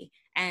greedy.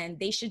 and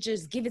they should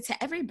just give it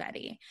to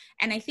everybody.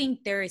 And I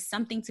think there is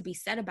something to be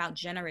said about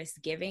generous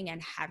giving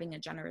and having a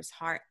generous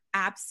heart.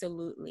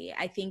 Absolutely.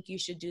 I think you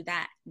should do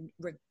that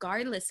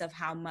regardless of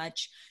how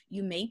much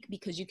you make,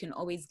 because you can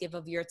always give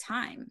of your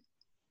time.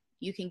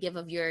 You can give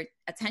of your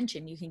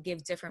attention. You can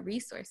give different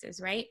resources,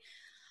 right?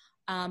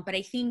 But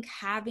I think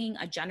having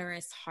a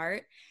generous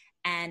heart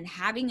and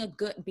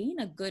being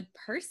a good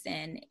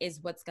person is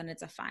what's going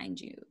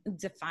to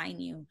define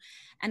you.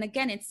 And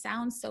again, it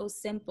sounds so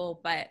simple,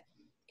 but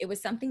it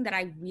was something that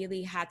I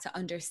really had to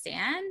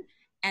understand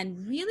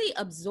and really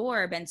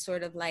absorb, and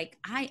sort of like,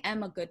 I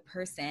am a good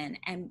person,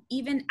 and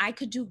even I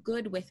could do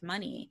good with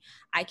money.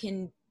 I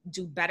can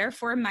do better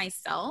for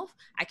myself.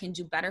 I can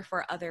do better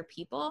for other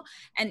people.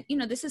 And,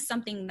 this is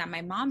something that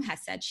my mom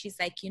has said. She's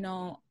like,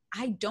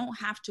 I don't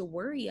have to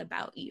worry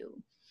about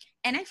you.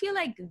 And I feel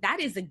like that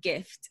is a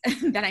gift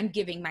that I'm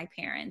giving my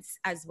parents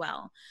as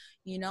well,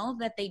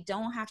 that they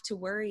don't have to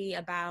worry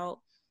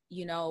about,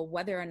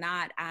 whether or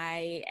not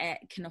I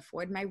can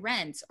afford my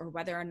rent, or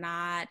whether or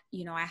not,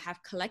 I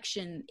have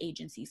collection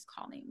agencies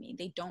calling me.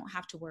 They don't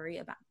have to worry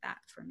about that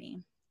for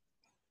me.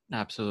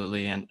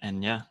 Absolutely.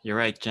 And yeah, you're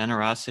right.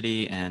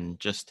 Generosity and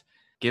just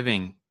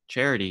giving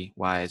charity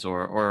wise,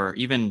 or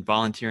even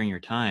volunteering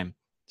your time,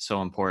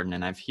 so important.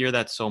 And I've heard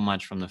that so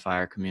much from the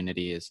FIRE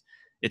community is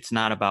it's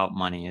not about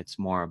money. It's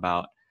more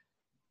about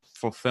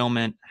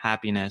fulfillment,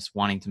 happiness,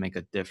 wanting to make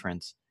a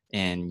difference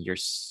in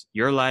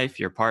your life,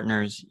 your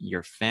partners,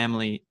 your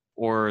family,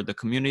 or the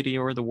community,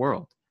 or the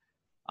world.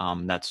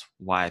 That's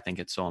why I think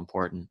it's so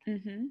important.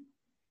 Mm-hmm.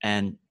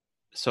 And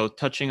so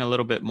touching a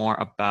little bit more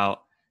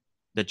about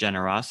the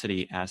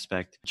generosity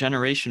aspect,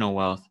 generational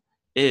wealth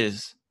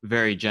is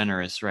very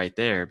generous right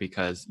there,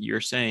 because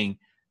you're saying,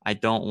 I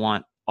don't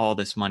want all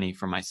this money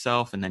for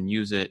myself and then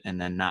use it and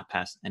then not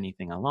pass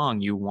anything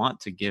along. You want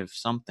to give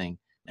something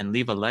and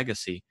leave a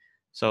legacy.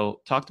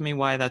 So talk to me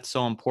why that's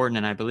so important.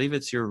 And I believe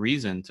it's your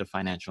reason to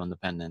financial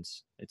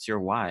independence. It's your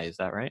why. Is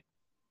that right?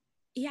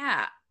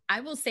 Yeah,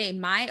 I will say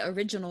my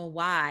original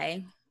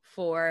why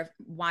for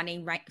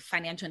wanting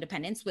financial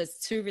independence was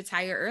to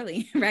retire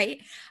early,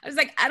 right? I was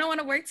like, I don't want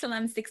to work till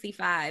I'm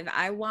 65.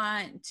 I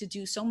want to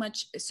do so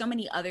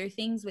many other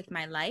things with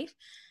my life,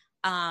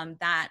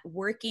 that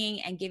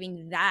working and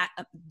giving that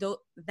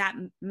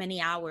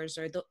many hours,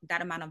 or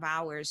that amount of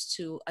hours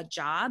to a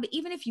job,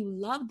 even if you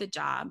love the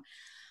job,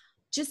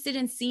 just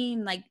didn't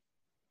seem like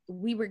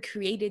we were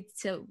created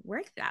to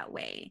work that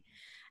way.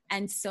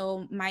 And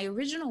so my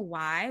original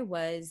why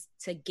was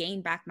to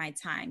gain back my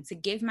time, to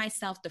give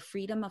myself the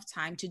freedom of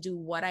time to do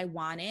what I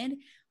wanted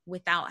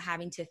without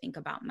having to think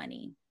about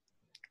money.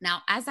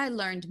 Now, as I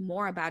learned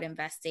more about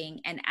investing,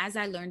 and as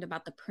I learned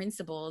about the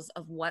principles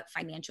of what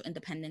financial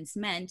independence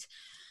meant,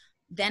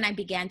 then I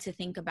began to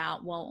think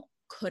about, well,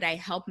 could I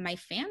help my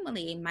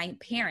family, my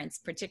parents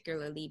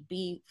particularly,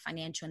 be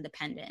financial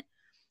independent?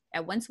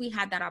 And once we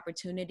had that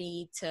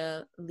opportunity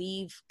to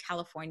leave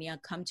California,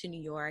 come to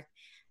New York,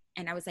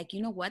 and I was like,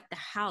 you know what, the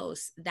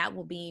house,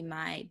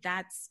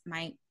 that's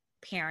my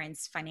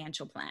parents'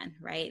 financial plan,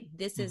 right?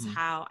 This is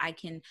how I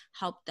can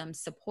help them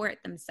support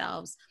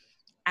themselves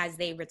as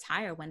they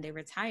retire, when they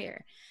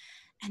retire.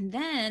 And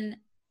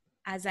then,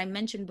 as I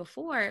mentioned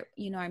before,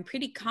 I'm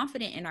pretty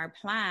confident in our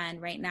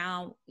plan right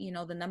now.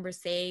 The numbers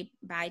say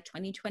by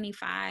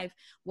 2025,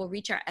 we'll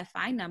reach our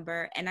FI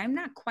number, and I'm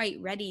not quite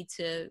ready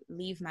to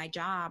leave my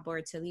job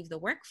or to leave the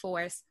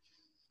workforce.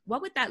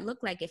 What would that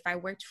look like if I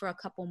worked for a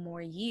couple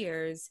more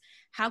years?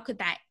 How could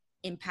that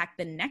impact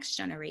the next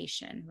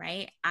generation,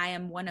 right? I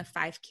am one of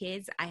 5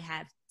 kids. I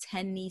have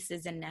 10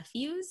 nieces and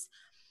nephews.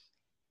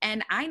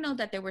 And I know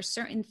that there were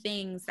certain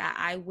things that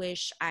I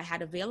wish I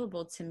had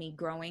available to me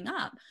growing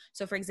up.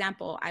 So for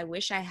example, I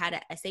wish I had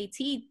an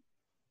SAT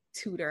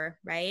tutor,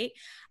 right?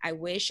 I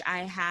wish I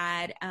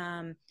had,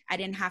 I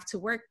didn't have to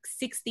work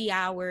 60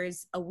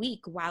 hours a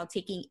week while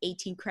taking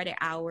 18 credit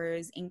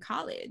hours in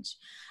college.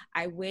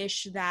 I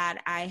wish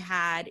that I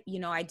had,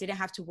 I didn't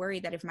have to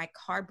worry that if my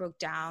car broke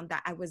down,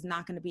 that I was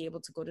not going to be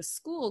able to go to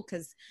school,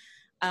 because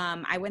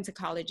I went to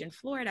college in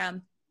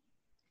Florida.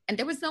 And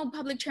there was no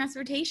public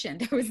transportation.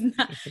 There was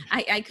not,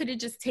 I couldn't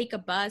just take a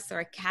bus or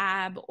a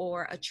cab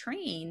or a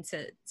train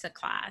to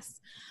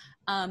class.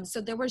 So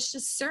there was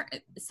just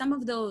some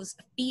of those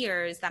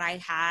fears that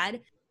I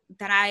had,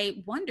 that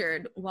I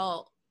wondered,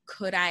 well,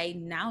 could I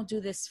now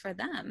do this for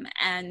them?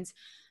 And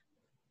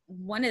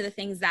one of the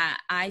things that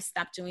I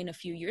stopped doing a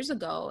few years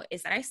ago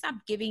is that I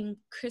stopped giving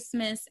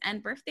Christmas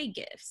and birthday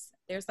gifts.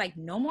 There's like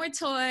no more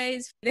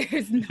toys.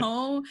 There's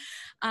no,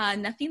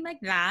 nothing like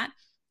that.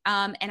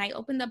 And I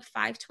opened up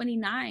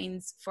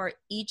 529s for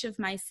each of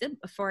my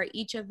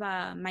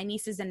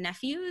nieces and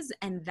nephews.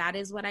 And that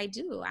is what I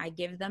do. I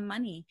give them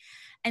money.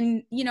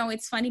 And,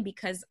 it's funny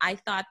because I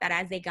thought that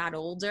as they got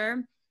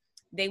older,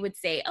 they would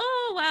say,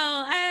 oh,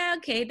 well,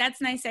 okay,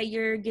 that's nice that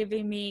you're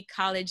giving me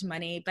college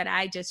money, but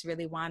I just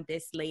really want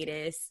this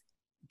latest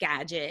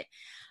gadget.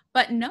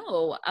 But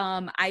no,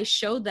 I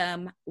show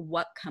them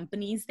what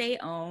companies they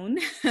own,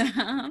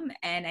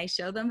 and I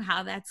show them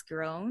how that's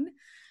grown.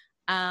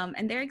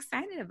 And they're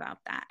excited about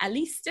that, at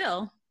least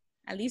still.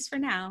 at least for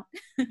now.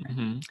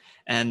 hmm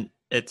And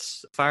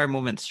it's fire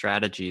movement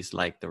strategies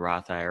like the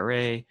Roth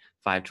IRA,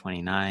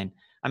 529.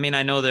 I mean,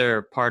 I know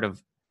they're part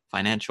of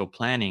financial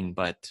planning,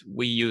 but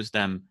we use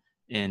them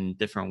in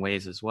different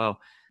ways as well.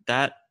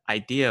 That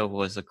idea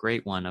was a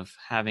great one of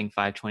having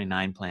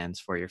 529 plans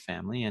for your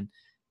family and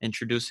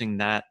introducing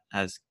that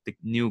as the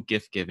new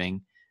gift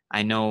giving.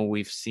 I know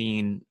we've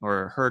seen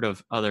or heard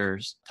of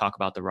others talk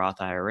about the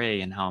Roth IRA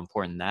and how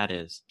important that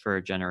is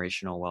for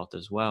generational wealth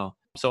as well.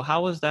 So,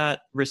 how was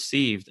that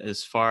received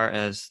as far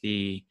as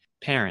the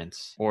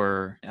parents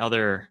or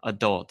other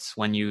adults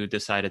when you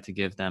decided to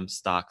give them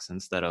stocks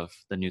instead of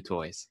the new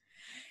toys?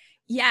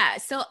 Yeah,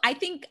 so I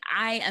think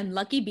I am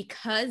lucky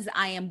because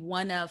I am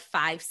one of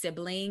five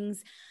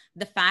siblings.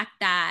 The fact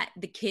that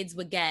the kids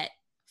would get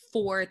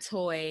four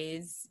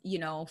toys,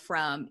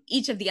 from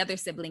each of the other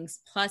siblings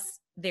plus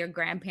their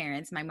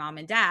grandparents, my mom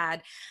and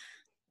dad,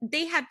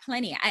 they had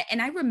plenty.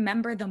 And I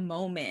remember the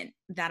moment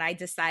that I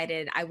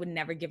decided I would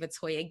never give a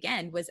toy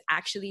again was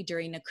actually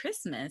during a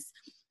Christmas.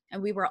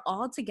 And we were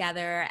all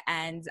together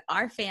and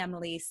our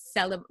family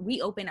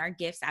we open our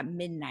gifts at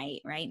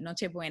midnight, right?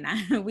 Noche Buena.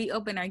 We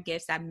open our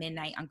gifts at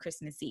midnight on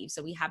Christmas Eve.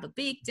 So we have a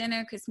big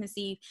dinner Christmas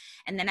Eve.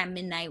 And then at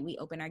midnight, we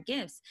open our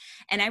gifts.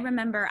 And I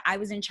remember I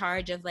was in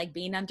charge of like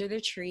being under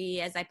the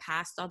tree as I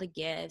passed all the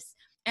gifts.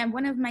 And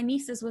one of my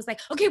nieces was like,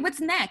 okay,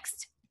 what's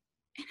next?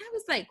 And I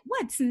was like,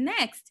 what's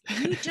next?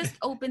 You just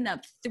opened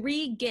up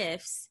 3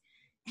 gifts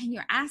and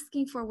you're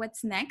asking for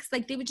what's next?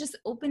 Like they would just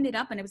open it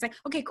up and it was like,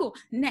 okay, cool,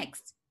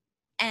 next.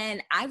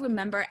 And I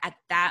remember at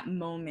that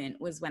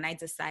moment was when I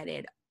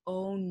decided,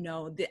 oh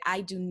no,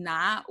 I do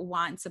not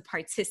want to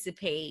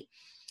participate,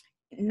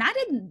 not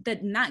in the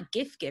not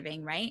gift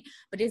giving, right?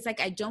 But it's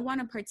like, I don't want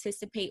to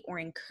participate or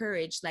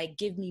encourage, like,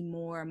 give me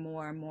more,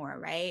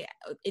 right?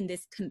 In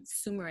this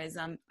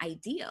consumerism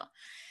ideal.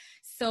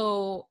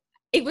 So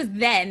it was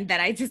then that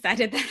I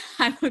decided that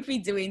I would be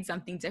doing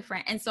something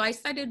different. And so I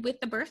started with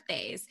the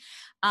birthdays.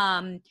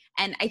 And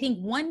I think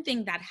one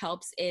thing that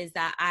helps is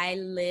that I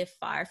live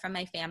far from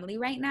my family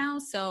right now.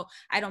 So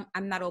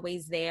I'm not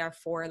always there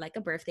for like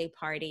a birthday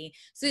party.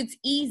 So it's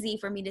easy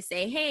for me to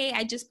say, hey,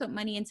 I just put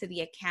money into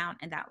the account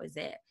and that was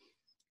it.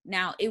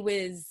 Now it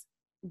was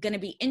going to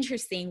be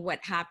interesting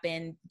what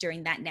happened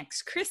during that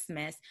next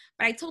Christmas,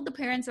 but I told the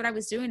parents what I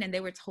was doing and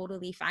they were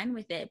totally fine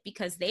with it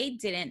because they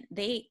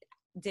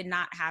did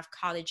not have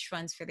college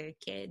funds for their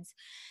kids.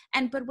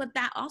 But what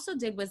that also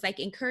did was like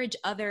encourage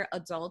other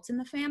adults in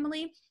the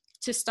family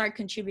to start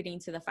contributing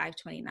to the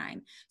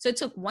 529. So it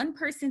took one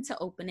person to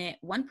open it,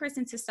 one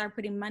person to start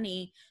putting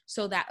money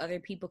so that other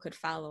people could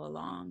follow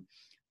along.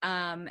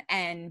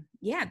 And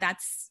yeah,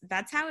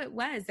 that's how it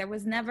was. There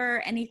was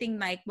never anything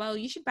like, well,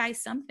 you should buy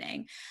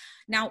something.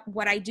 Now,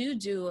 what I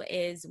do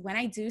is when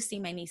I do see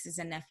my nieces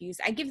and nephews,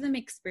 I give them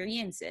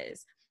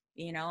experiences.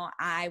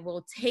 I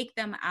will take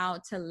them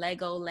out to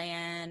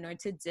Legoland or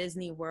to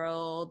Disney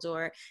World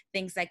or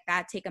things like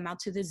that, take them out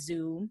to the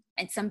zoo.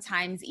 And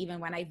sometimes even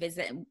when I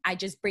visit, I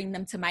just bring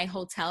them to my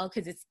hotel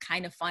because it's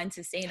kind of fun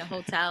to stay in a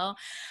hotel.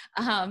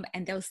 And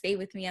they'll stay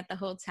with me at the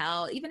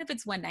hotel, even if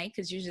it's one night,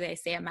 because usually I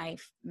stay at my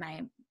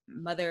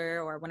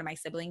mother or one of my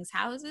siblings'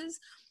 houses.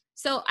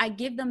 So I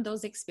give them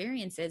those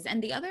experiences.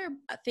 And the other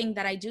thing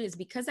that I do is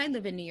because I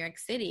live in New York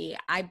City,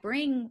 I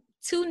bring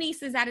 2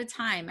 nieces at a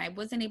time. I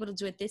wasn't able to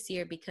do it this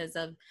year because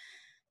of,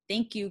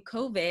 thank you,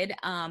 COVID.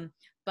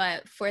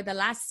 But for the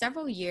last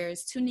several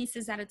years, 2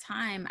 nieces at a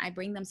time, I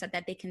bring them so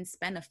that they can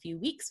spend a few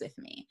weeks with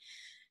me.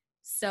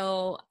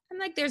 So I'm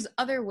like, there's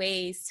other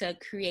ways to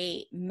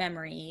create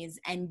memories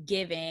and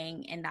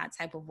giving in that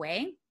type of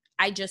way.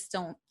 I just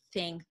don't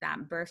think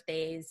that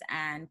birthdays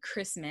and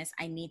Christmas,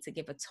 I need to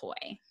give a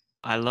toy.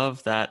 I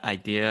love that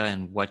idea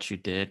and what you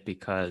did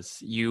because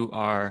you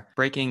are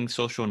breaking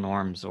social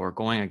norms or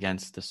going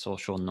against the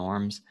social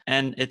norms.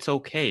 And it's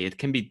okay. It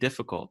can be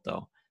difficult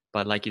though.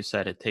 But like you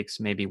said, it takes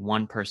maybe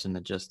one person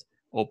to just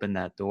open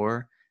that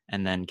door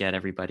and then get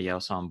everybody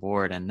else on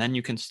board. And then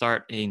you can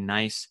start a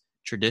nice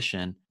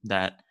tradition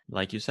that,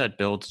 like you said,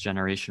 builds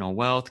generational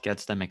wealth,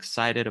 gets them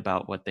excited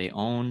about what they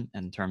own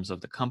in terms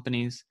of the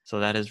companies. So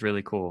that is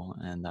really cool.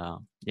 And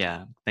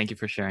yeah, thank you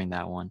for sharing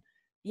that one.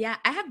 Yeah,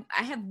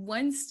 I have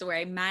one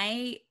story.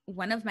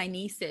 One of my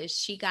nieces,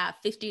 she got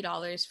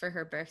 $50 for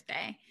her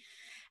birthday.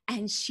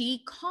 And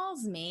she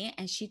calls me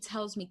and she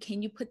tells me,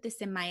 "Can you put this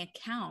in my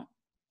account?"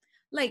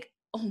 Like,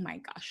 oh my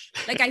gosh.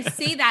 Like I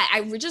say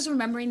that, just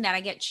remembering that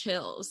I get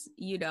chills,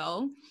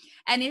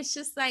 And it's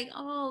just like,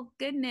 oh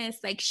goodness,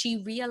 like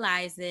she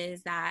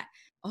realizes that,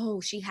 oh,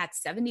 she had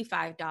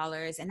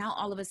 $75 and now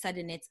all of a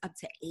sudden it's up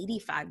to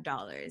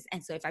 $85.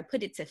 And so if I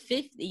put it to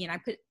 50, I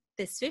put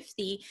this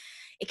 50,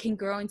 it can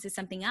grow into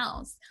something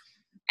else.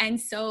 And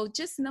so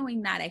just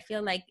knowing that, I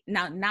feel like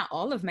now not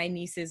all of my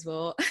nieces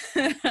will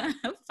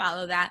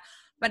follow that,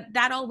 but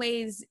that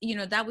always,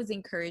 that was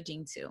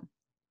encouraging too.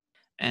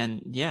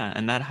 And yeah,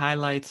 and that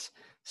highlights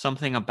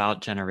something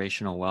about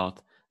generational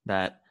wealth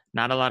that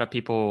not a lot of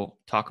people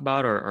talk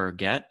about or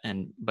get.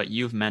 But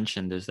you've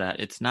mentioned is that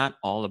it's not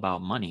all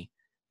about money.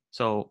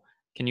 So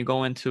Can you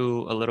go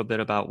into a little bit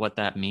about what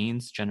that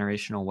means?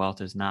 Generational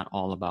wealth is not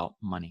all about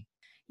money.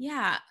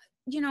 Yeah.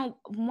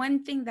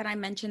 One thing that I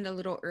mentioned a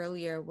little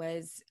earlier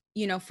was,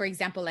 for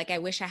example, like I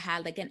wish I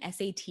had like an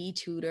SAT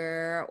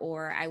tutor,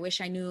 or I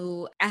wish I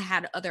knew I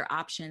had other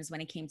options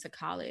when it came to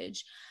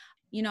college.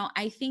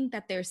 I think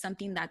that there's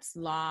something that's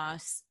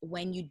lost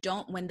when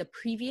the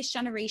previous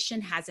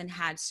generation hasn't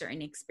had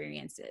certain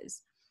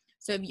experiences.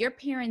 So if your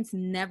parents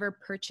never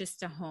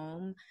purchased a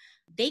home,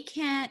 they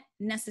can't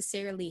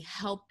necessarily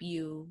help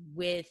you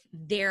with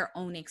their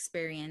own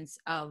experience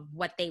of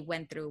what they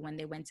went through when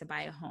they went to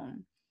buy a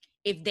home.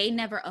 If they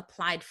never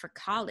applied for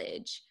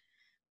college,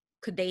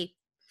 could they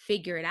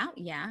figure it out?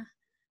 Yeah.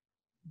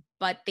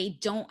 But they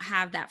don't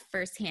have that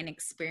firsthand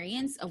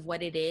experience of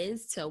what it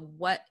is to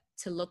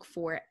look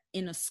for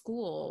in a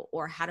school,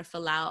 or how to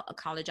fill out a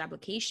college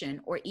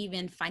application, or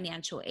even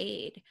financial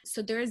aid.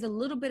 So there is a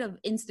little bit of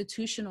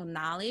institutional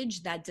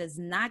knowledge that does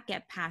not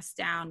get passed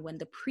down when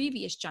the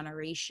previous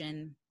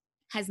generation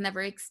has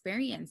never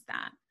experienced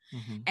that.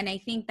 Mm-hmm. And I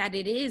think that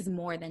it is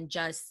more than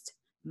just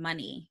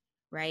money,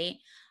 right?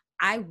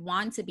 I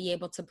want to be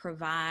able to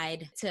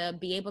provide, to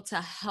be able to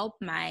help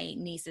my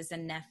nieces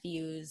and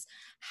nephews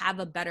have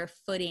a better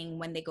footing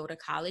when they go to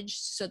college,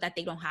 so that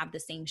they don't have the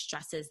same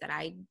stresses that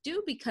I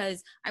do,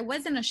 because I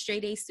wasn't a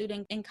straight A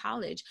student in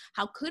college.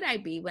 How could I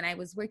be when I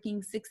was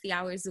working 60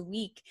 hours a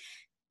week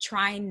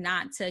trying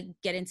not to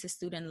get into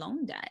student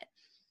loan debt?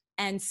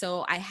 And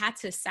so I had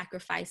to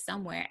sacrifice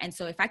somewhere. And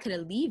so if I could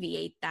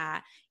alleviate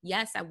that,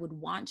 yes, I would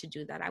want to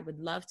do that. I would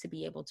love to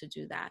be able to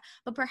do that.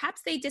 But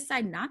perhaps they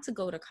decide not to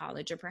go to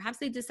college, or perhaps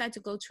they decide to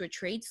go to a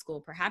trade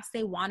school. Perhaps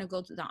they want to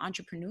go to the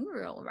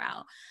entrepreneurial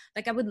route.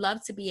 Like, I would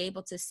love to be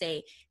able to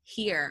say,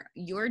 here,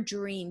 your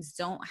dreams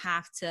don't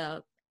have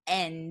to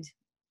end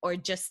or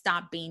just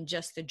stop being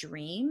just a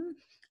dream.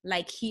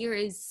 Like, here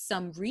is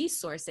some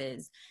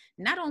resources,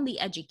 not only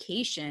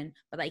education,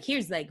 but like,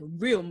 here's like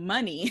real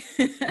money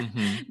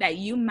Mm-hmm. that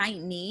you might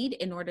need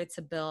in order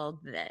to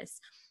build this.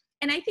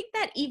 And I think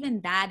that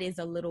even that is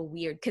a little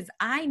weird, because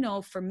I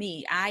know for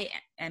me, I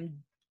am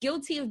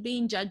guilty of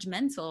being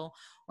judgmental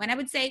when I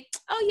would say,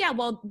 oh yeah,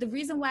 well, the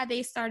reason why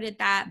they started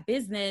that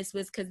business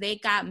was because they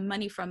got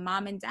money from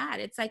mom and dad.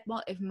 It's like,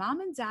 well, if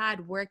mom and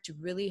dad worked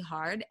really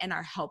hard and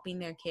are helping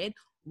their kid,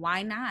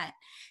 why not?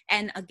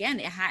 And again,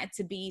 it had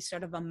to be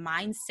sort of a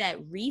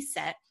mindset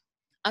reset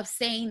of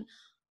saying,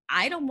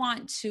 I don't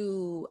want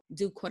to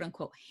do quote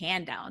unquote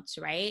handouts,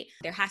 right?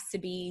 There has to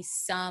be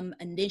some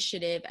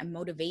initiative and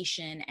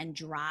motivation and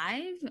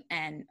drive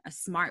and a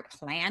smart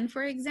plan,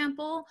 for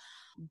example.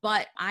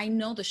 But I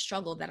know the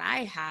struggle that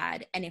I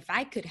had. And if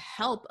I could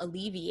help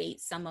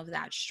alleviate some of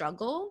that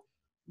struggle,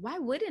 why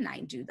wouldn't I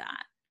do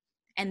that?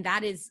 And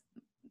that is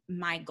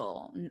my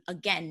goal.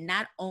 Again,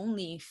 not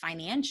only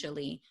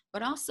financially,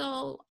 but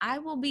also I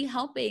will be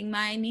helping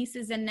my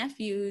nieces and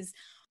nephews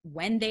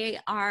when they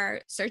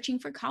are searching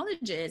for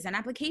colleges and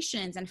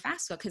applications and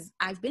FAFSA, because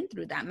I've been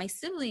through that. My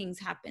siblings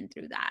have been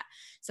through that.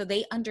 So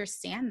they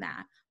understand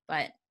that.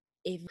 But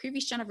if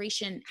previous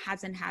generation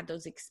hasn't had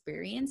those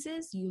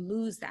experiences, you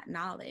lose that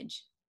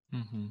knowledge.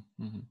 Mm-hmm.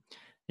 Mm-hmm.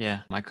 Yeah,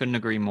 I couldn't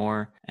agree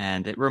more.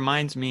 And it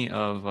reminds me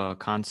of a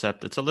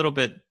concept that's a little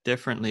bit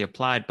differently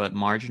applied, but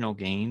marginal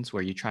gains,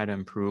 where you try to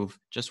improve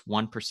just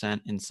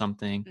 1% in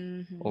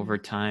something over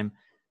time.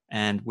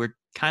 And we're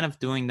kind of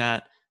doing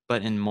that,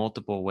 but in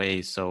multiple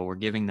ways. So we're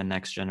giving the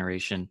next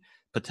generation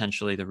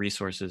potentially the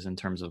resources in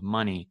terms of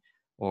money,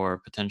 or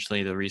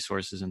potentially the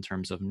resources in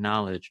terms of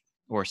knowledge,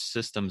 or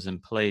systems in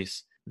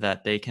place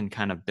that they can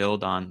kind of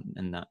build on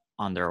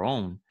on their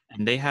own.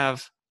 And they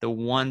have the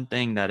one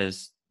thing that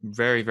is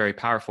very, very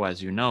powerful,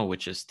 as you know,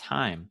 which is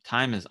time.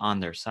 Time is on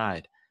their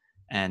side.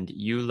 And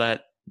you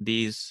let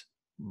these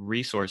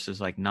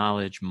resources like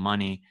knowledge,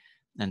 money,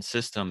 and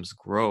systems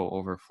grow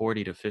over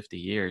 40 to 50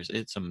 years.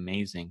 It's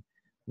amazing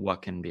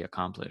what can be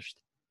accomplished.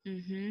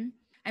 Mm-hmm.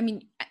 I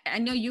mean, I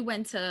know you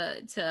went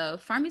to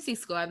pharmacy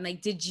school. I'm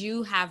like, did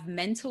you have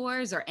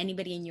mentors or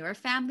anybody in your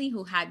family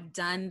who had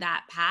done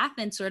that path?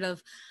 And sort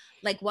of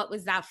like, what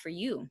was that for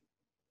you?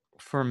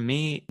 For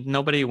me,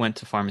 nobody went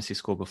to pharmacy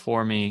school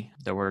before me.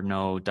 There were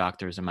no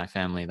doctors in my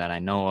family that I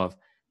know of,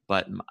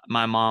 but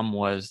my mom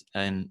was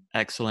an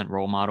excellent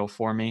role model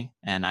for me.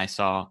 And I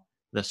saw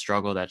the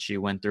struggle that she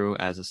went through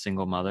as a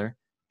single mother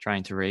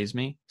trying to raise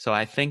me. So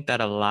I think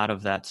that a lot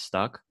of that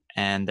stuck.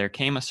 And there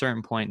came a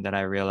certain point that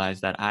I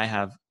realized that I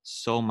have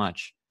so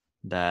much,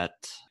 that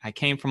I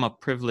came from a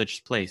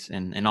privileged place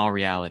in all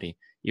reality.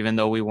 Even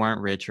though we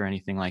weren't rich or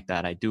anything like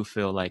that, I do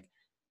feel like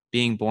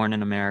being born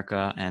in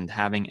America and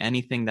having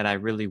anything that I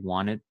really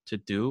wanted to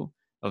do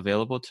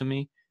available to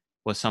me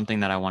was something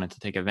that I wanted to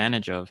take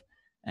advantage of.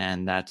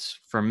 And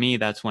for me,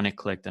 that's when it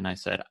clicked. And I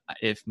said,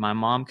 if my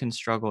mom can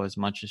struggle as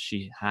much as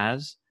she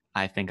has,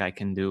 I think I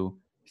can do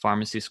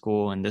pharmacy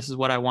school. And this is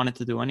what I wanted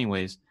to do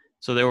anyways.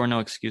 So there were no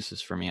excuses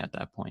for me at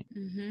that point.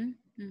 Mm-hmm.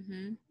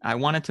 Mm-hmm. I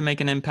wanted to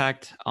make an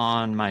impact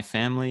on my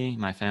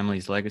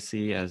family's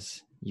legacy,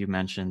 as you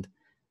mentioned.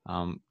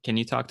 Can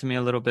you talk to me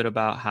a little bit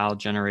about how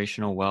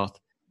generational wealth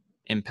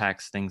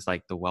impacts things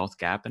like the wealth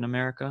gap in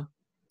America?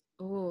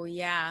 Oh,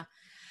 yeah.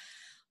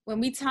 When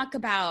we talk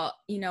about,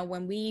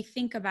 when we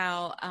think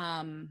about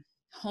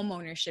home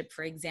ownership,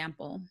 for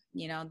example,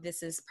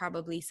 this is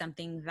probably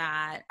something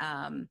that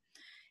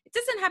it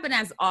doesn't happen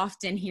as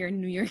often here in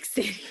New York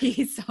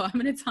City. So I'm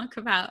going to talk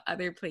about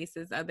other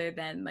places other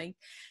than like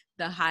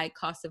the high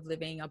cost of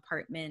living,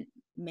 apartment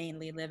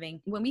mainly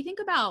living. When we think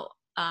about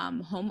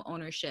home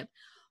ownership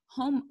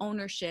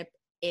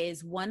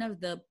is one of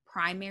the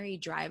primary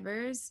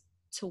drivers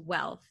to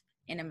wealth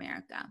in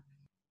America.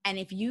 And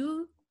if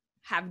you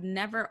have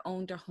never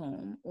owned a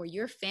home or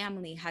your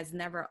family has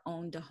never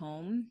owned a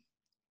home,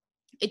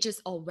 it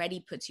just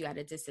already puts you at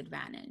a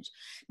disadvantage.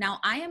 Now,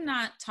 I am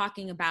not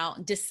talking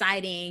about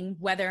deciding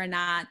whether or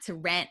not to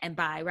rent and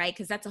buy, right?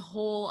 Because that's a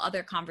whole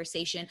other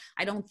conversation.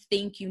 I don't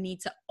think you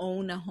need to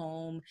own a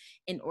home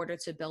in order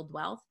to build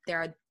wealth. There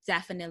are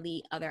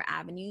definitely other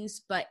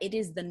avenues, but it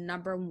is the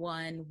number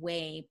one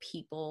way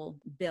people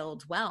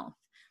build wealth.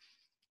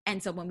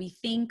 And so when we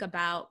think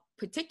about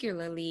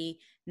particularly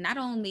not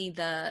only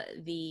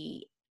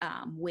the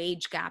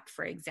wage gap,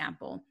 for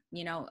example,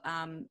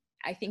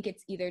 I think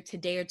it's either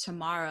today or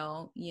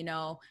tomorrow,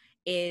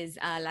 is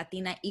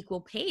Latina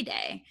Equal Pay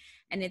Day.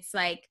 And it's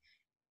like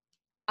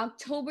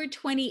October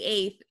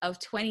 28th of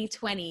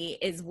 2020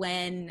 is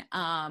when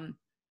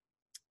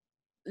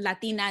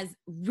Latinas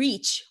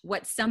reach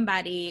what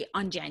somebody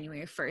on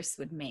January 1st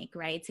would make,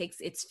 right?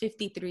 It's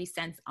 53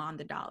 cents on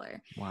the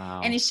dollar.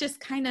 Wow. And it's just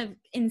kind of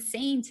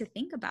insane to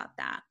think about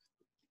that.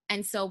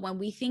 And so when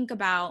we think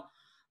about,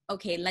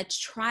 okay, let's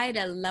try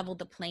to level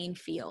the playing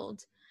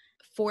field,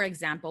 for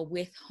example,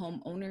 with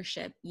home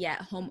ownership,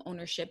 yet home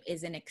ownership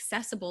isn't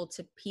accessible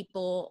to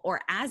people,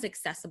 or as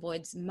accessible.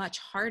 It's much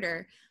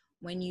harder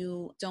when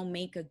you don't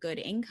make a good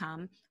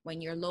income,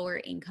 when you're lower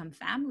income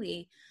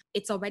family,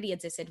 it's already a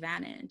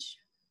disadvantage.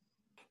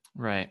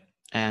 Right.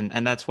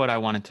 And that's what I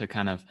wanted to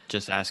kind of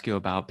just ask you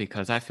about,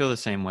 because I feel the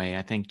same way.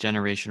 I think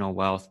generational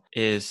wealth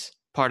is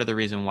part of the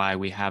reason why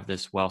we have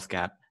this wealth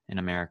gap in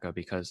America,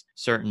 because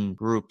certain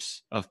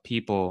groups of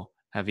people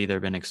have either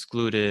been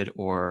excluded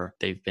or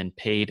they've been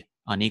paid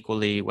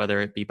unequally, whether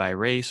it be by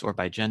race or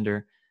by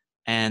gender.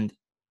 And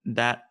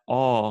that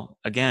all,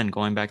 again,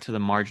 going back to the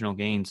marginal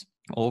gains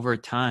over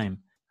time,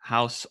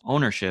 house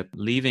ownership,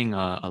 leaving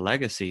a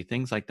legacy,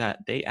 things like that,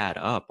 they add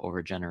up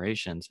over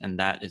generations. And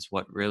that is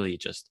what really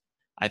just,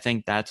 I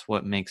think that's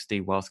what makes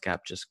the wealth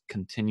gap just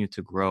continue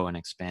to grow and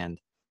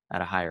expand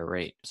at a higher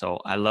rate. So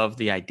I love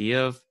the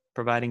idea of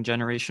providing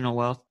generational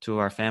wealth to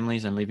our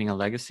families and leaving a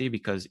legacy,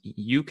 because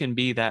you can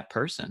be that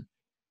person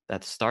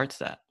that starts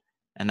that.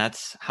 And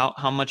that's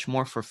how much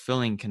more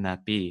fulfilling can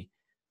that be,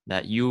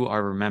 that you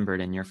are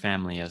remembered in your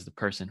family as the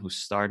person who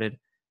started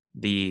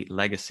the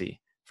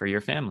legacy for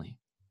your family.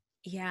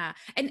 Yeah.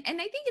 And I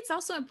think it's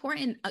also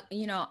important,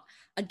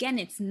 again,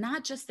 it's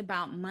not just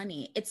about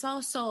money. It's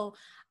also,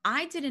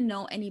 I didn't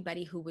know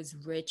anybody who was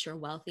rich or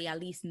wealthy, at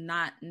least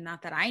not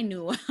that I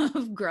knew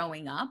of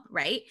growing up,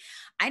 right?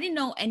 I didn't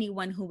know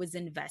anyone who was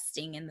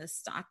investing in the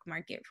stock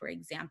market, for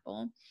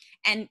example.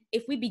 And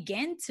if we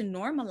begin to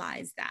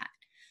normalize that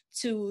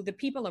to the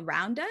people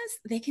around us,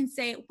 they can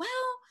say, well,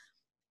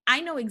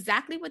 I know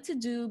exactly what to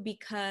do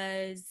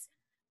because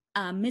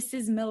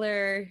Mrs.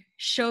 Miller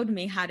showed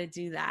me how to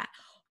do that.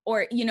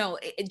 Or,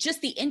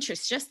 just the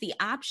interest, just the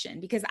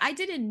option, because I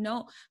didn't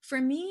know. For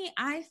me,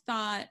 I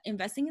thought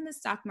investing in the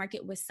stock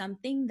market was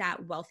something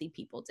that wealthy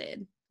people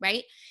did,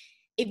 right?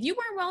 If you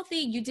weren't wealthy,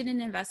 you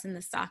didn't invest in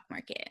the stock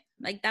market.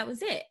 Like, that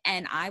was it.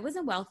 And I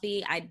wasn't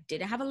wealthy. I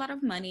didn't have a lot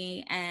of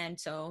money. And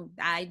so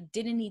I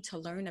didn't need to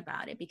learn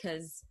about it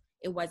because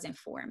it wasn't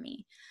for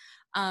me.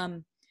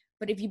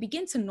 But if you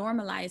begin to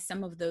normalize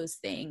some of those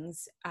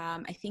things,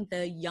 I think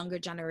the younger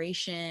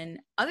generation,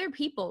 other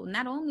people,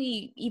 not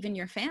only even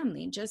your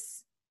family,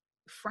 just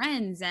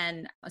friends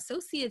and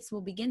associates will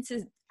begin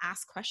to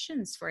ask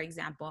questions, for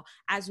example,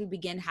 as we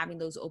begin having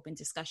those open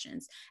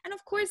discussions. And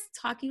of course,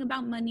 talking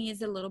about money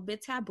is a little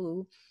bit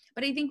taboo,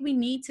 but I think we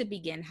need to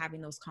begin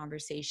having those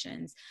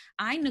conversations.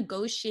 I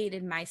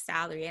negotiated my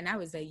salary, and I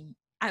was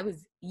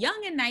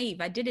young and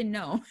naive. I didn't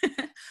know.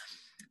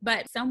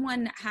 But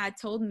someone had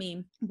told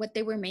me what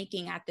they were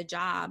making at the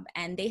job,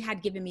 and they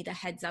had given me the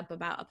heads up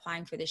about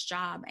applying for this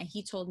job, and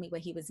he told me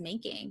what he was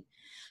making.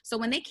 So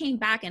when they came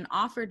back and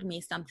offered me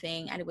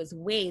something and it was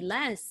way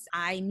less,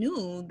 I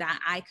knew that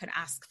I could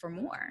ask for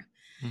more.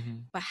 Mm-hmm.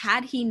 But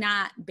had he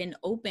not been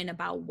open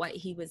about what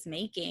he was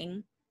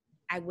making,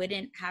 I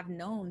wouldn't have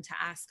known to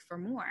ask for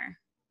more.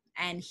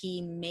 And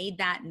he made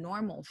that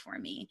normal for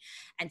me.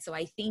 And so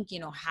I think,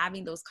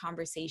 having those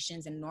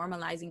conversations and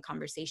normalizing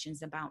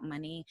conversations about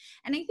money.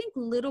 And I think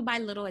little by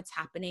little it's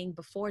happening.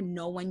 Before,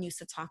 no one used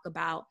to talk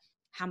about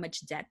how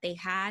much debt they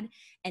had.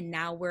 And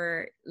now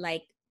we're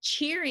like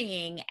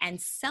cheering and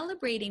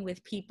celebrating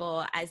with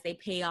people as they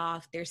pay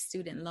off their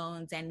student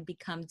loans and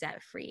become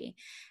debt free.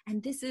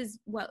 And this is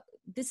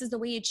the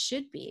way it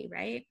should be,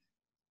 right?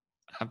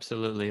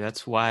 Absolutely.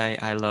 That's why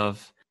I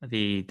love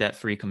the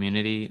debt-free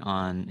community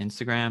on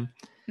Instagram.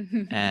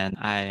 And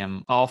I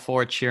am all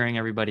for cheering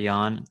everybody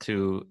on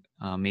to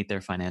meet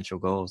their financial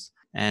goals.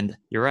 And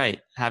you're right,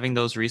 having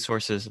those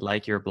resources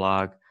like your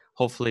blog,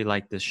 hopefully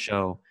like this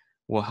show,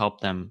 will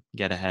help them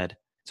get ahead.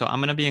 So I'm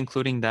going to be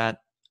including that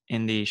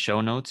in the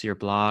show notes, your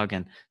blog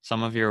and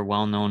some of your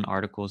well-known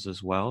articles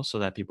as well, so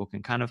that people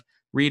can kind of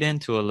read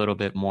into a little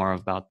bit more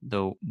about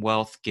the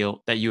wealth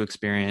guilt that you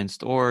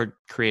experienced or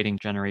creating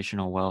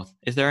generational wealth.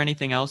 Is there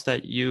anything else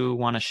that you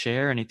want to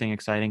share? Anything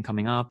exciting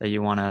coming up that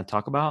you want to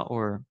talk about,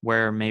 or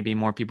where maybe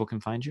more people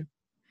can find you?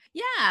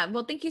 Yeah,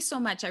 well, thank you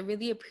so much. I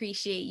really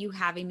appreciate you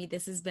having me.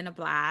 This has been a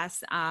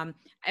blast.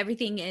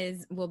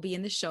 Everything will be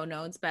in the show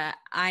notes, but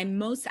I'm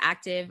most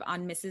active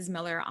on Mrs.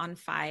 Miller on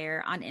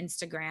Fire on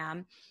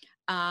Instagram.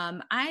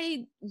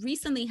 I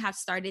recently have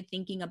started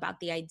thinking about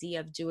the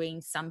idea of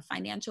doing some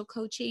financial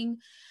coaching,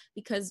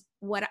 because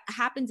what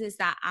happens is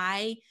that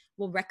I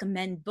will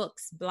recommend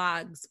books,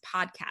 blogs,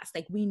 podcasts.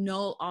 Like, we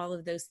know all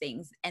of those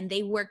things, and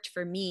they worked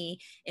for me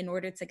in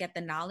order to get the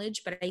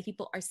knowledge, but I think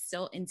people are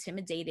still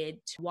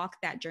intimidated to walk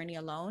that journey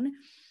alone.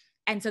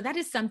 And so that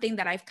is something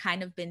that I've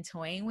kind of been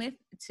toying with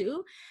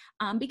too,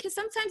 because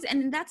sometimes,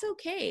 and that's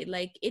okay.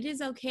 Like, it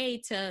is okay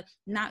to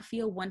not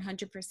feel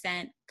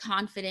 100%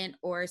 confident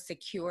or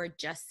secure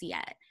just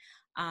yet.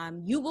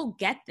 You will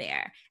get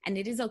there, and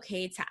it is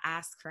okay to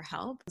ask for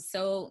help.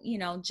 So,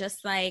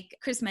 just like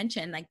Chris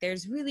mentioned, like,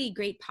 there's really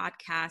great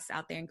podcasts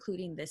out there,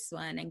 including this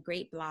one, and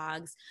great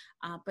blogs.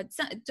 But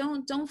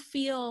don't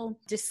feel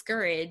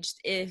discouraged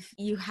if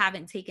you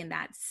haven't taken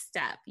that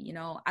step.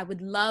 I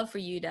would love for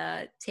you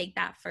to take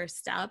that first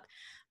step,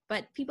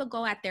 but people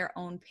go at their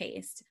own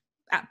pace.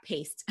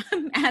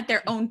 At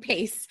their own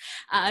pace.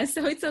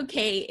 So it's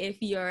okay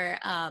if you're,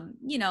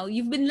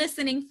 you've been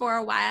listening for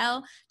a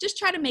while. Just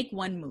try to make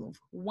one move,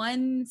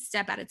 one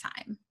step at a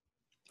time.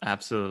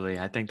 Absolutely.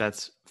 I think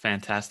that's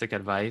fantastic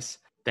advice.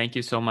 Thank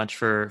you so much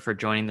for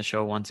joining the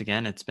show once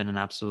again. It's been an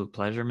absolute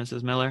pleasure,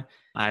 Mrs. Miller.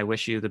 I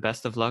wish you the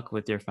best of luck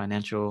with your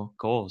financial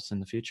goals in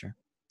the future.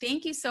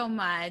 Thank you so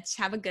much.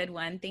 Have a good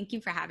one. Thank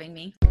you for having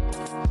me.